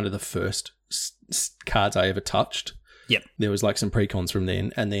edition was kind of the first cards I ever touched. Yep. There was, like, some precons from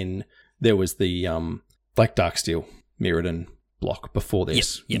then, and then there was the, like, Darksteel, Mirrodin block before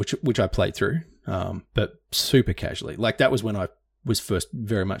this, yep. which I played through, but super casually. Like, that was when I was first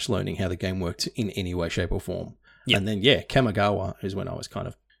very much learning how the game worked in any way, shape, or form. Yep. And then, Kamigawa is when I was kind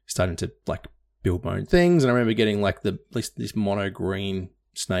of starting to, like, build my own things. And I remember getting, like, this mono green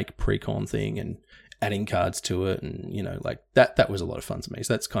snake precon thing and adding cards to it. And, like, that was a lot of fun to me.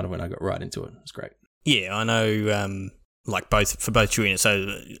 So that's kind of when I got right into it. It was great. Yeah, I know. Like both Chewy and so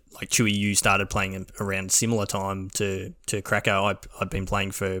like Chewy, you started playing around similar time to Krakow. I'd been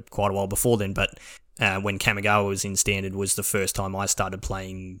playing for quite a while before then, but when Kamigawa was in standard was the first time I started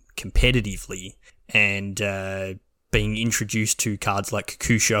playing competitively, and being introduced to cards like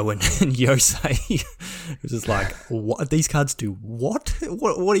Kakusho and Yosei. It was just like, what? These cards do what?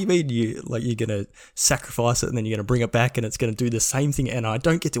 What do you mean? You're going to sacrifice it and then you're going to bring it back and it's going to do the same thing and I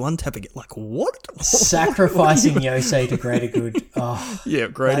don't get to untap it? Like, what? Sacrificing Yosei to greater good. Oh, yeah,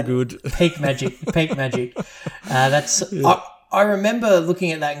 greater good. Peak magic. I remember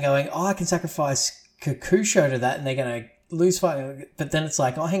looking at that and going, I can sacrifice Kakusho to that and they're going to lose fight. But then it's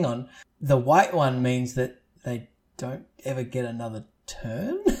like, oh, hang on. The white one means that they don't ever get another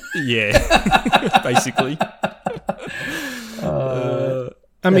turn? Yeah, basically.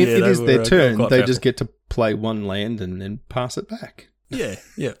 I mean, it is their turn. They just get to play one land and then pass it back. Yeah.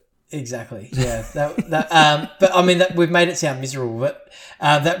 Exactly. Yeah. But I mean, we've made it sound miserable. But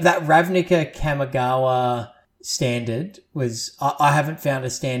that Ravnica Kamigawa standard was. I haven't found a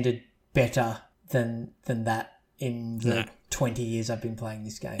standard better than that in the 20 years I've been playing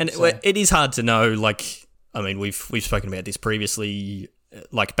this game. And it is hard to know. Like, I mean, we've spoken about this previously.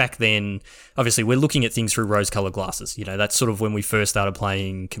 Like back then, obviously, we're looking at things through rose-colored glasses. You know, that's sort of when we first started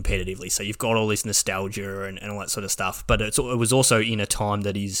playing competitively. So you've got all this nostalgia and all that sort of stuff. But it was also in a time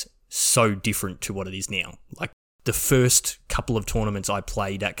that is so different to what it is now. Like the first couple of tournaments I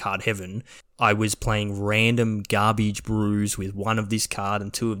played at Card Heaven, I was playing random garbage brews with one of this card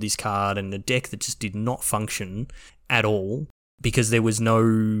and two of this card and a deck that just did not function at all because there was no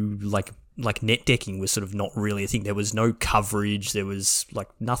like net decking was sort of not really a thing. There was no coverage. There was like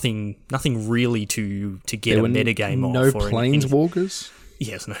nothing really to get a metagame off. No Planeswalkers?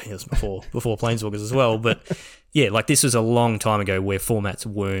 Yes, before Planeswalkers as well. But yeah, like this was a long time ago where formats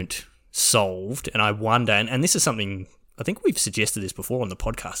weren't solved. And I wonder, and this is something, I think we've suggested this before on the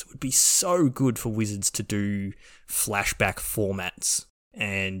podcast, it would be so good for Wizards to do flashback formats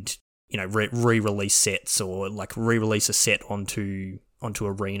and, you know, re-release sets or like re-release a set onto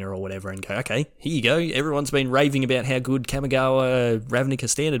Arena or whatever and go, okay, here you go. Everyone's been raving about how good Kamigawa Ravnica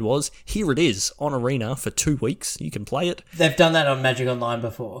Standard was. Here it is on Arena for 2 weeks. You can play it. They've done that on Magic Online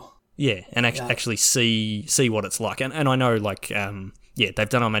before. Yeah, and actually see what it's like. And I know, like, they've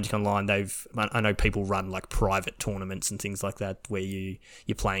done it on Magic Online. I know people run like private tournaments and things like that where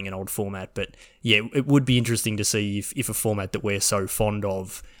you're playing an old format. But yeah, it would be interesting to see if a format that we're so fond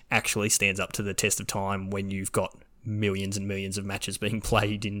of actually stands up to the test of time when you've got millions and millions of matches being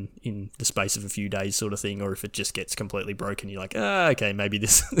played in the space of a few days sort of thing, or if it just gets completely broken, you're like, okay, maybe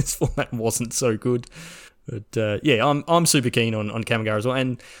this format wasn't so good. But I'm super keen on Kamigawa as well.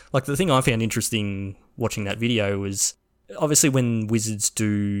 And like the thing I found interesting watching that video was obviously when Wizards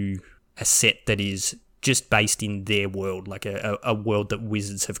do a set that is just based in their world, like a world that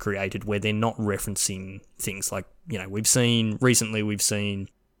Wizards have created where they're not referencing things like, you know, we've seen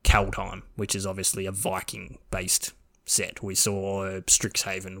Kaldheim, which is obviously a Viking-based set. We saw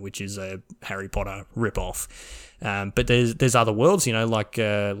Strixhaven, which is a Harry Potter ripoff. But there's other worlds, you know, like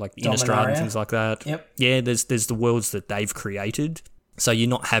Innistrad and things like that. Yep. Yeah, there's the worlds that they've created. So you're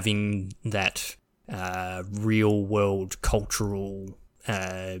not having that real-world cultural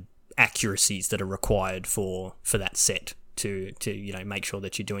accuracies that are required for that set to you know make sure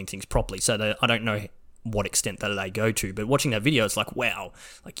that you're doing things properly. So I don't know what extent that they go to, but watching that video, it's like, wow,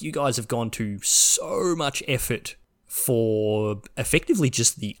 like you guys have gone to so much effort for effectively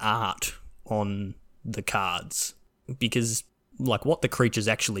just the art on the cards, because like what the creatures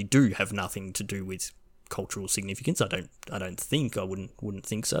actually do have nothing to do with cultural significance. I wouldn't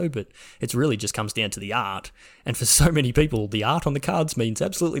think so, but it really just comes down to the art. And for so many people, the art on the cards means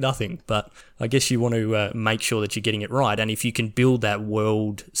absolutely nothing. But I guess you want to make sure that you're getting it right. And if you can build that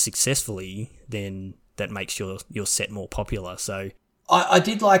world successfully, then that makes your set more popular. So I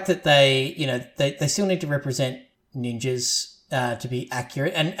did like that they still need to represent ninjas to be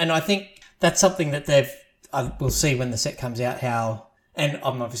accurate, and I think that's something that we'll see when the set comes out how. And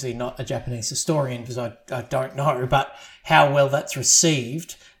I'm obviously not a Japanese historian because I don't know, but how well that's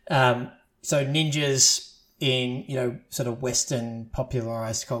received. So ninjas in, you know, sort of Western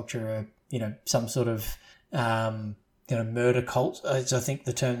popularized culture are, you know, some sort of, murder cult, is I think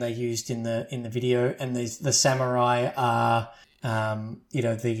the term they used in the video. And the samurai are,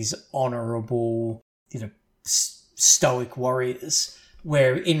 these honorable, stoic warriors,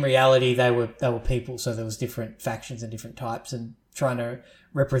 where in reality they were people. So there was different factions and different types, and trying to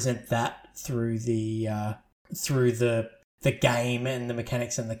represent that through the game and the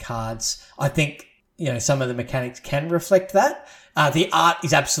mechanics and the cards. I think, some of the mechanics can reflect that. The art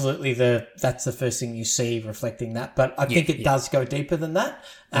is absolutely that's the first thing you see reflecting that, but I think it does go deeper than that.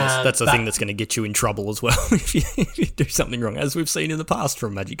 That's the thing that's going to get you in trouble as well if you do something wrong, as we've seen in the past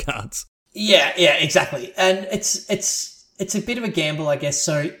from Magic cards. Yeah, exactly. And it's a bit of a gamble, I guess.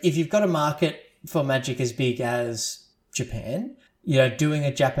 So if you've got a market for Magic as big as Japan, doing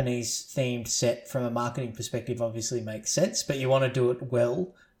a Japanese themed set from a marketing perspective obviously makes sense, but you want to do it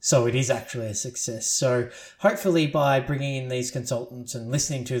well so it is actually a success. So hopefully by bringing in these consultants and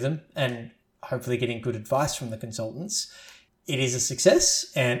listening to them and hopefully getting good advice from the consultants, it is a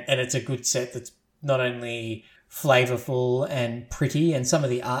success and it's a good set that's not only flavorful and pretty, and some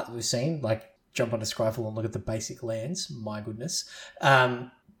of the art we've seen, like jump onto Scryfall and look at the basic lands, my goodness.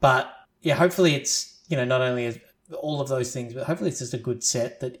 But yeah, hopefully it's, not only all of those things, but hopefully it's just a good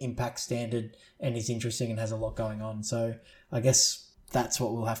set that impacts standard and is interesting and has a lot going on. So I guess that's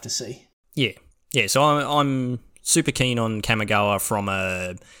what we'll have to see. Yeah. So I'm super keen on Kamigawa from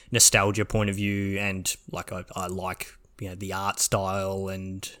a nostalgia point of view, and like I like the art style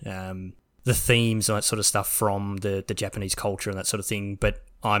and the themes and that sort of stuff from the Japanese culture and that sort of thing. But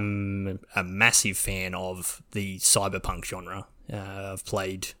I'm a massive fan of the cyberpunk genre. I've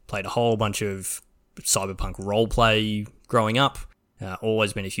played a whole bunch of cyberpunk roleplay growing up.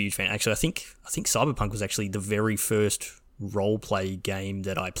 Always been a huge fan. Actually, I think Cyberpunk was actually the very first roleplay game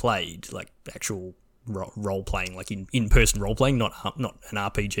that I played, like actual role playing, like in person role playing, not an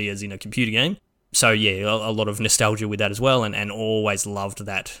RPG as in a computer game. So yeah, a lot of nostalgia with that as well, and always loved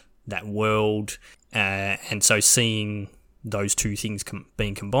that world. And so seeing those two things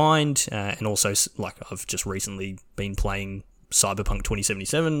being combined, and also like I've just recently been playing Cyberpunk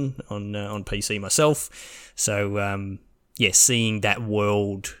 2077 on PC myself. So seeing that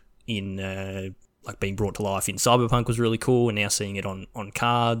world in like being brought to life in Cyberpunk was really cool, and now seeing it on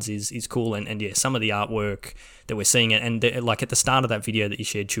cards is cool. And yeah, some of the artwork that we're seeing, and like at the start of that video that you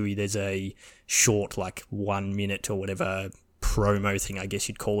shared, Chewy, there's a short, like 1 minute or whatever promo thing, I guess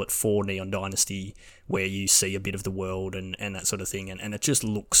you'd call it, for Neon Dynasty, where you see a bit of the world and that sort of thing, and it just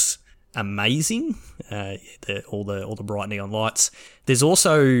looks amazing. All the bright neon lights. There's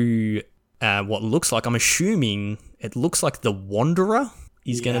also what looks like, I'm assuming it looks like the Wanderer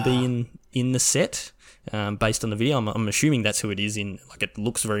is going to be in the set, based on the video. I'm assuming that's who it is in. Like, it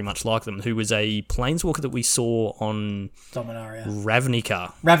looks very much like them. Who was a planeswalker that we saw on Dominaria.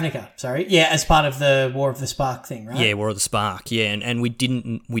 Ravnica, sorry. Yeah, as part of the War of the Spark thing, right? Yeah, War of the Spark. Yeah, and we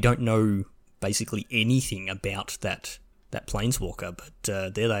don't know basically anything about that planeswalker,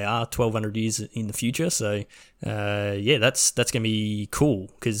 but there they are, 1,200 years in the future. So that's going to be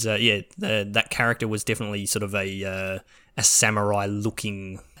cool, because that character was definitely sort of a samurai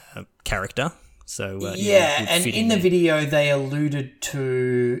looking character. So and in the video they alluded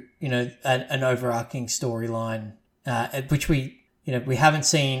to an overarching storyline, which we haven't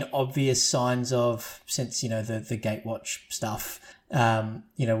seen obvious signs of since the Gatewatch stuff.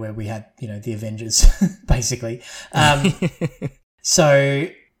 Where we had, the Avengers, basically. So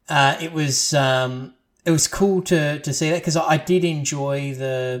it was cool to see that, because I did enjoy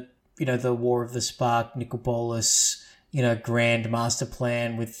the War of the Spark, Nicol Bolas, grand master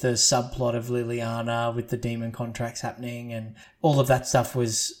plan with the subplot of Liliana, with the demon contracts happening, and all of that stuff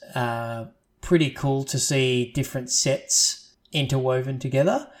was pretty cool to see different sets interwoven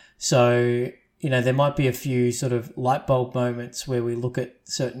together. So there might be a few sort of light bulb moments where we look at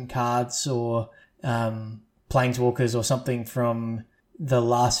certain cards or planeswalkers or something from the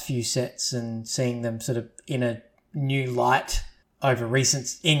last few sets and seeing them sort of in a new light over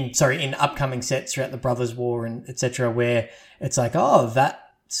in upcoming sets throughout the Brothers' War and etc., where it's like, oh,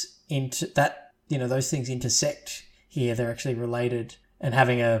 that's into that, those things intersect here. They're actually related, and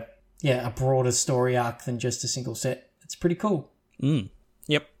having a broader story arc than just a single set. It's pretty cool.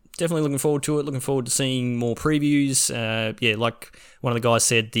 Yep. Definitely looking forward to it. Looking forward to seeing more previews. Like one of the guys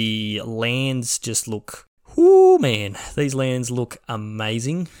said, the lands just look... Whoo, man. These lands look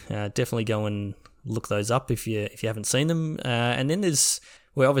amazing. Definitely go and look those up if you haven't seen them. And then there's...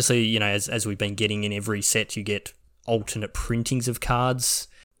 Well, obviously, as we've been getting in every set, you get alternate printings of cards.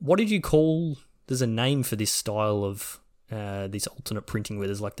 What did you call... There's a name for this style of this alternate printing where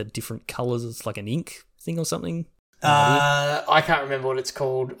there's like the different colours. It's like an ink thing or something. I can't remember what it's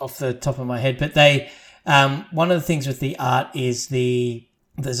called off the top of my head, but they one of the things with the art is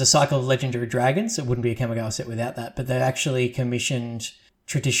there's a cycle of legendary dragons. It wouldn't be a Kamigawa set without that, but they actually commissioned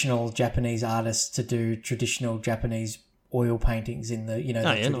traditional Japanese artists to do traditional Japanese oil paintings in the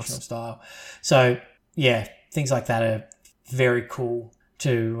traditional style. So yeah, things like that are very cool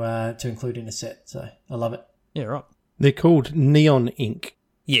to include in a set. So I love it. Yeah, right. They're called Neon Ink.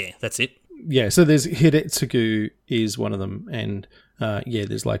 Yeah, that's it. yeah, so there's Hidetsugu is one of them, and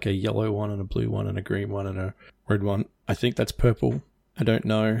there's like a yellow one and a blue one and a green one and a red one. I think that's purple. I don't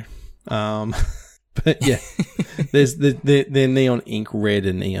know. But yeah, there's they're neon ink red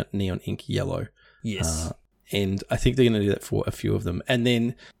and neon ink yellow. Yes. And I think they're going to do that for a few of them. And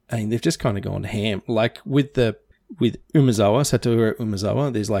then, I mean, they've just kind of gone ham. Like with Umezawa, Satoru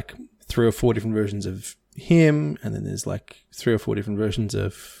Umezawa, there's like 3 or 4 different versions of him, and then there's like 3 or 4 different versions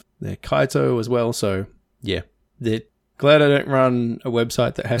of their Kaito as well. So yeah, they're glad I don't run a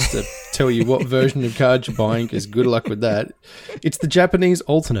website that has to tell you what version of card you're buying, because good luck with that. It's the Japanese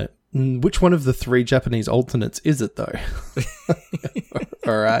alternate. Which one of the 3 Japanese alternates is it, though?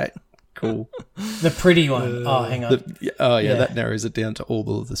 All right, cool. The pretty one. Hang on. That narrows it down to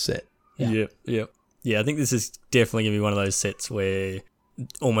all of the set. Yeah. I think this is definitely going to be one of those sets where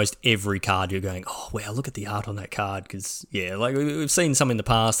almost every card you're going, oh, wow, look at the art on that card. Because, yeah, like we've seen some in the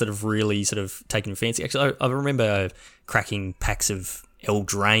past that have really sort of taken fancy. Actually, I remember cracking packs of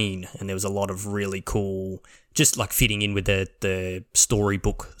Eldraine, and there was a lot of really cool, just like fitting in with the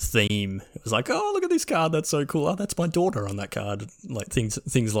storybook theme. It was like, oh, look at this card, that's so cool. Oh, that's my daughter on that card. Like things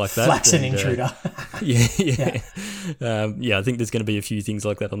like that. Flaxen Intruder. Yeah, I think there's going to be a few things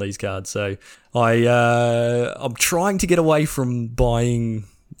like that on these cards. So I'm trying to get away from buying,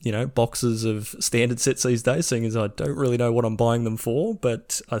 boxes of standard sets these days, seeing as I don't really know what I'm buying them for.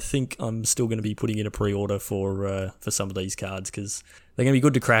 But I think I'm still going to be putting in a pre-order for some of these cards, because they're going to be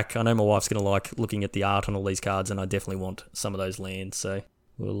good to crack. I know my wife's going to like looking at the art on all these cards, and I definitely want some of those lands. So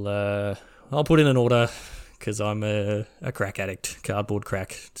I'll put in an order, because I'm a crack addict, cardboard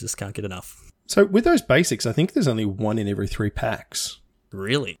crack. Just can't get enough. So with those basics, I think there's only 1 in every 3 packs.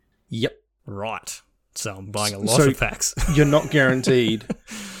 Really? Yep. Right. So I'm buying a lot of packs. You're not guaranteed.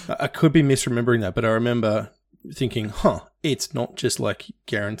 I could be misremembering that, but I remember thinking, it's not just like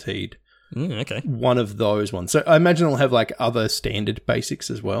guaranteed. Okay. One of those ones. So I imagine it'll have like other standard basics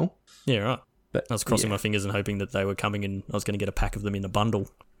as well. Yeah, right. But I was crossing my fingers and hoping that they were coming and I was going to get a pack of them in a bundle.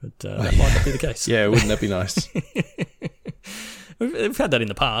 But that might not be the case. Yeah, wouldn't that be nice? We've had that in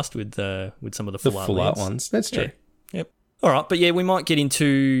the past with some of the full art ones. That's true. Yeah. Yep. All right, but yeah, we might get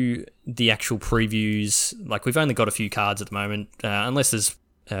into the actual previews. Like, we've only got a few cards at the moment, unless there's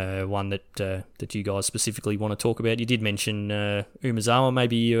one that you guys specifically want to talk about. You did mention Umezawa.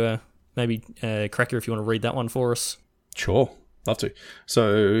 Maybe Cracker, if you want to read that one for us. Sure, love to.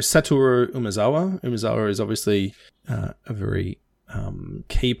 So Satoru Umezawa. Umezawa is obviously a very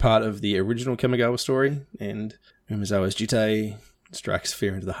key part of the original Kamigawa story, and Umezawa's Jitte strikes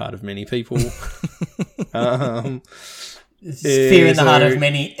fear into the heart of many people. Fear in the heart of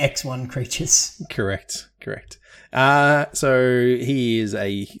many X1 creatures. Correct. So he is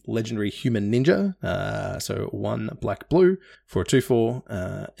a legendary human ninja. So 1 black-blue for a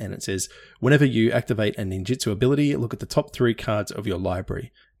 2/4. And it says, whenever you activate a ninjutsu ability, look at the top 3 cards of your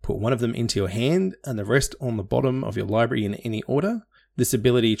library. Put 1 of them into your hand and the rest on the bottom of your library in any order. This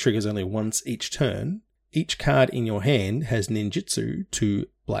ability triggers only once each turn. Each card in your hand has ninjutsu 2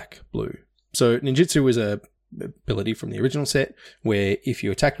 black-blue. So ninjutsu was a ability from the original set where if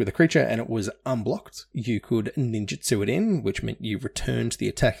you attacked with a creature and it was unblocked, you could ninjutsu it in, which meant you returned the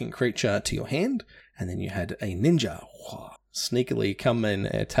attacking creature to your hand, and then you had a ninja sneakily come and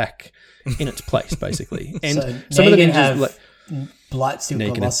attack in its place, basically. And so some of the ninjas have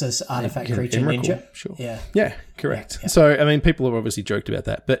Blightsteel Colossus artifact creature ninja. Sure. Yeah, correct. Yeah. So I mean, people have obviously joked about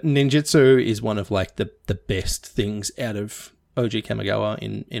that, but ninjutsu is one of like the best things out of OG Kamigawa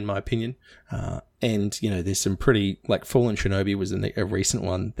in my opinion. And there's some pretty, like, Fallen Shinobi was a recent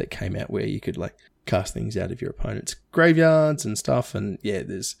one that came out where you could like cast things out of your opponent's graveyards and stuff. And yeah,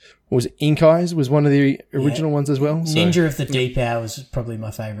 Ink Eyes was one of the original ones as well. So. Ninja of the Deep Hour was probably my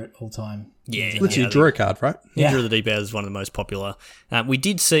favourite all time. Yeah. Literally draw a card, right? Ninja of the Deep Hour is one of the most popular. We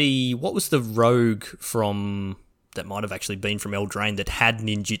did see, what was the rogue from, that might have actually been from Eldraine that had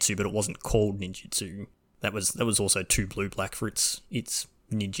ninjutsu, but it wasn't called ninjutsu. That was also 2 blue-black for its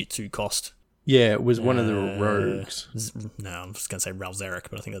ninjutsu cost. Yeah, it was one of the rogues. No, I'm just going to say Ralzeric,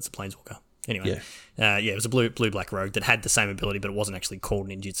 but I think that's a planeswalker. Anyway, it was a blue-black rogue that had the same ability, but it wasn't actually called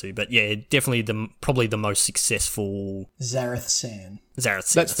ninjutsu. But yeah, definitely probably the most successful... Zareth San.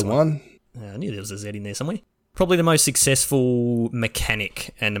 That's the one. I knew there was a Z in there somewhere. Probably the most successful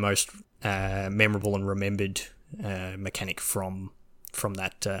mechanic and the most memorable and remembered mechanic from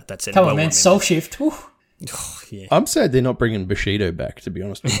that set. Come on, man, Soul Shift. Woo. Oh, yeah. I'm sad they're not bringing Bushido back, to be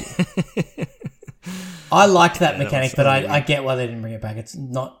honest with you. I liked that mechanic, but I get why they didn't bring it back. It's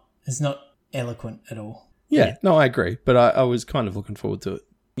not eloquent at all. Yeah, no, I agree. But I was kind of looking forward to it.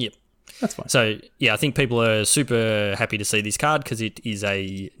 Yep. That's fine. So, yeah, I think people are super happy to see this card because it is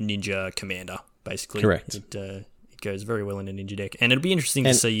a ninja commander, basically. Correct. It goes very well in a ninja deck. And it'll be interesting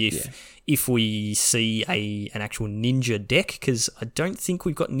to see if we see an actual ninja deck, because I don't think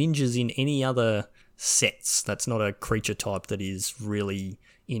we've got ninjas in any other sets. That's not a creature type that is really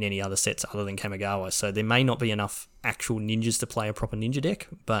in any other sets other than Kamigawa. So there may not be enough actual ninjas to play a proper ninja deck,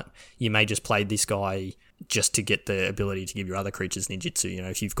 but you may just play this guy just to get the ability to give your other creatures ninjutsu. You know,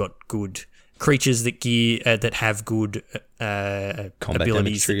 if you've got good creatures that have good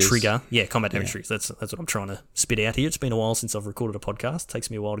abilities that trigger. Yeah, combat damage triggers. That's what I'm trying to spit out here. It's been a while since I've recorded a podcast. It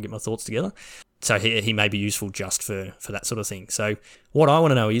takes me a while to get my thoughts together. So he may be useful just for that sort of thing. So what I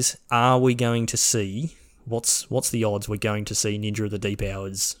want to know is, are we going to see, what's the odds we're going to see Ninja of the Deep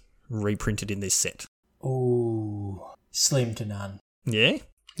Hours reprinted in this set? Ooh, slim to none. Yeah?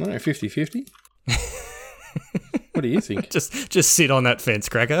 No, 50-50. What do you think? Just sit on that fence,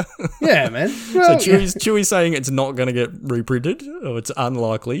 Cracker. Yeah, man. Well, so Chewie's saying it's not going to get reprinted, or it's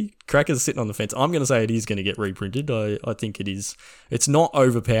unlikely. Cracker's sitting on the fence. I'm going to say it is going to get reprinted. I think it is. It's not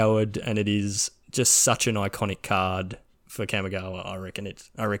overpowered, and it is just such an iconic card for Kamigawa. I reckon it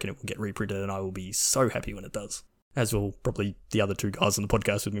will get reprinted, and I will be so happy when it does. As will probably the other two guys on the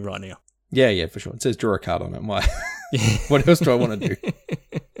podcast with me right now. Yeah, for sure. It says draw a card on it. Why? What else do I want to do?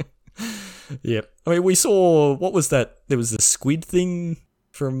 Yep. I mean, we saw, what was that? There was the squid thing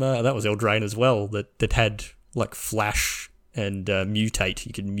from, that was Eldraine as well, that had like flash and mutate.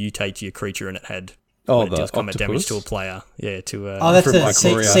 You could mutate your creature and it had deals combat damage to a player. Yeah, that's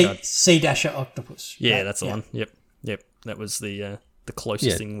the Sea Dasher Octopus. Yeah, that's the one. Yep. That was the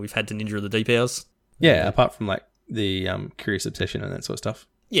closest thing we've had to Ninja of the Deep Hours. Yeah, apart from like the Curious Obsession and that sort of stuff.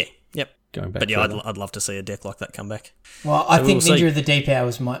 Yeah, yep. Going back. But yeah, I'd love to see a deck like that come back. Well, I think Ninja of the Deep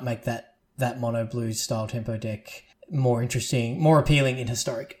Hours might make that mono blue style tempo deck more interesting, more appealing in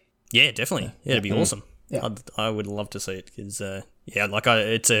Historic. Yeah, definitely. Yeah, it'd be awesome. Yeah. I would love to see it because,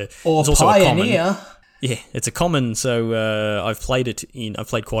 it's also Pioneer. A common. Yeah, it's a common. So I've played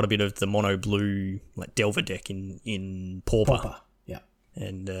quite a bit of the mono blue like Delver deck in Pauper. Yeah,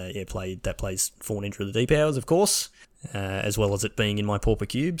 and plays for Ninja of the Deep Hours, of course, as well as it being in my Pauper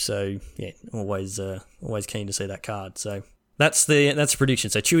cube. So yeah, always keen to see that card. So. That's the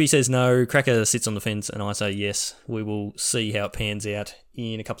prediction. So Chewie says no, Cracker sits on the fence, and I say yes. We will see how it pans out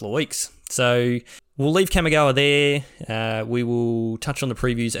in a couple of weeks. So we'll leave Kamigawa there. We will touch on the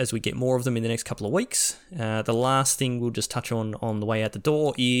previews as we get more of them in the next couple of weeks. The last thing we'll just touch on the way out the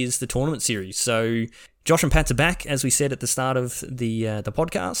door is the tournament series. So Josh and Pat are back, as we said at the start of the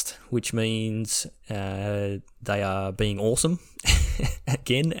podcast, which means they are being awesome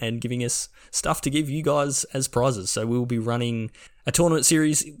again and giving us stuff to give you guys as prizes. So we'll be running a tournament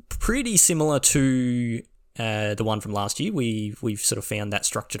series pretty similar to the one from last year. We've sort of found that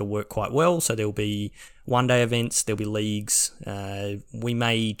structure to work quite well. So there'll be one-day events, there'll be leagues. We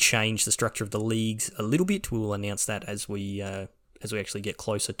may change the structure of the leagues a little bit. We will announce that as we actually get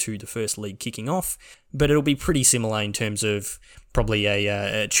closer to the first league kicking off. But it'll be pretty similar in terms of probably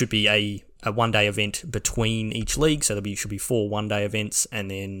it should be a one-day event between each league. So should be 4 one-day events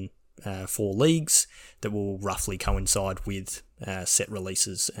and then 4 leagues that will roughly coincide with set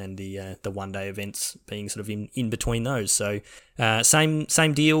releases and the one-day events being sort of in between those. So same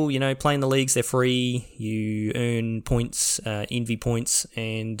deal, playing the leagues, they're free. You earn points, Envy points,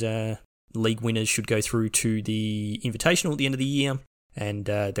 and league winners should go through to the Invitational at the end of the year. And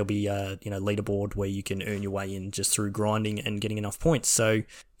there'll be leaderboard where you can earn your way in just through grinding and getting enough points. So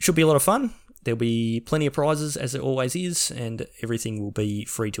should be a lot of fun. There'll be plenty of prizes, as it always is, and everything will be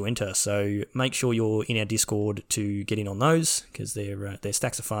free to enter. So make sure you're in our Discord to get in on those, because they're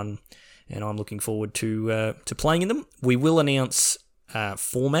stacks of fun, and I'm looking forward to playing in them. We will announce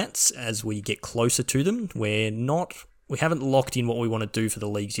formats as we get closer to them. We haven't locked in what we want to do for the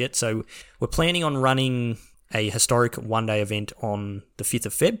leagues yet, so we're planning on running a Historic one-day event on the 5th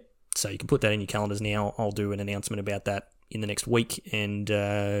of Feb. So you can put that in your calendars now. I'll do an announcement about that in the next week,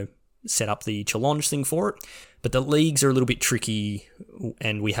 and set up the challenge thing for it. But the leagues are a little bit tricky,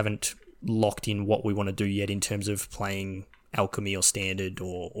 and we haven't locked in what we want to do yet in terms of playing Alchemy or Standard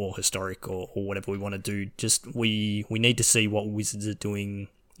or Historic or whatever we want to do. Just we need to see what Wizards are doing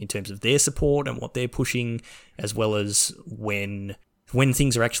in terms of their support and what they're pushing, as well as when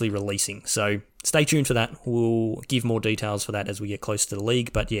things are actually releasing. So stay tuned for that. We'll give more details for that as we get closer to the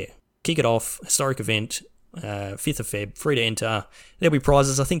league. But yeah, kick it off, Historic event, 5th of Feb, free to enter. There'll be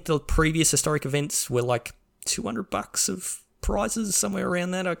prizes. I think the previous Historic events were like $200 of prizes, somewhere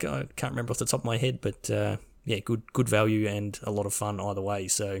around that. I can't remember off the top of my head, but yeah, good value and a lot of fun either way.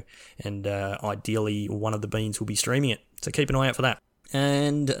 So, and ideally one of the beans will be streaming it. So keep an eye out for that.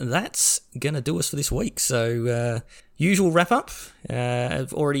 And that's going to do us for this week. So, usual wrap up.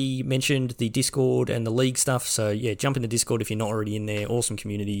 I've already mentioned the Discord and the league stuff. So, yeah, jump in the Discord if you're not already in there. Awesome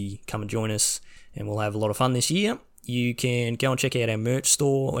community. Come and join us, and we'll have a lot of fun this year. You can go and check out our merch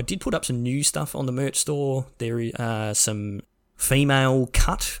store. I did put up some new stuff on the merch store. There are some female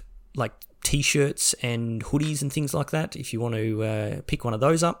cut, like t-shirts and hoodies and things like that. If you want to pick one of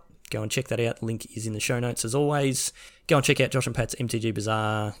those up, go and check that out. Link is in the show notes as always. Go and check out Josh and Pat's MTG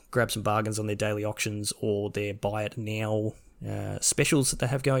Bazaar. Grab some bargains on their daily auctions or their buy it now specials that they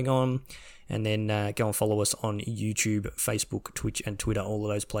have going on. And then go and follow us on YouTube, Facebook, Twitch, and Twitter. All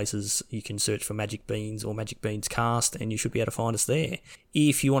of those places you can search for Magic Beans or Magic Beans Cast, and you should be able to find us there.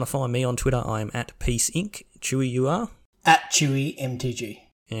 If you want to find me on Twitter, I'm at Peace Inc. Chewy, you are? At Chewy MTG.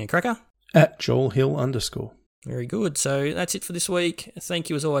 And Cracker? At Joel Hill _. Very good. So that's it for this week. Thank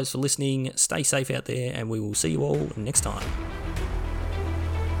you as always for listening. Stay safe out there, and we will see you all next time.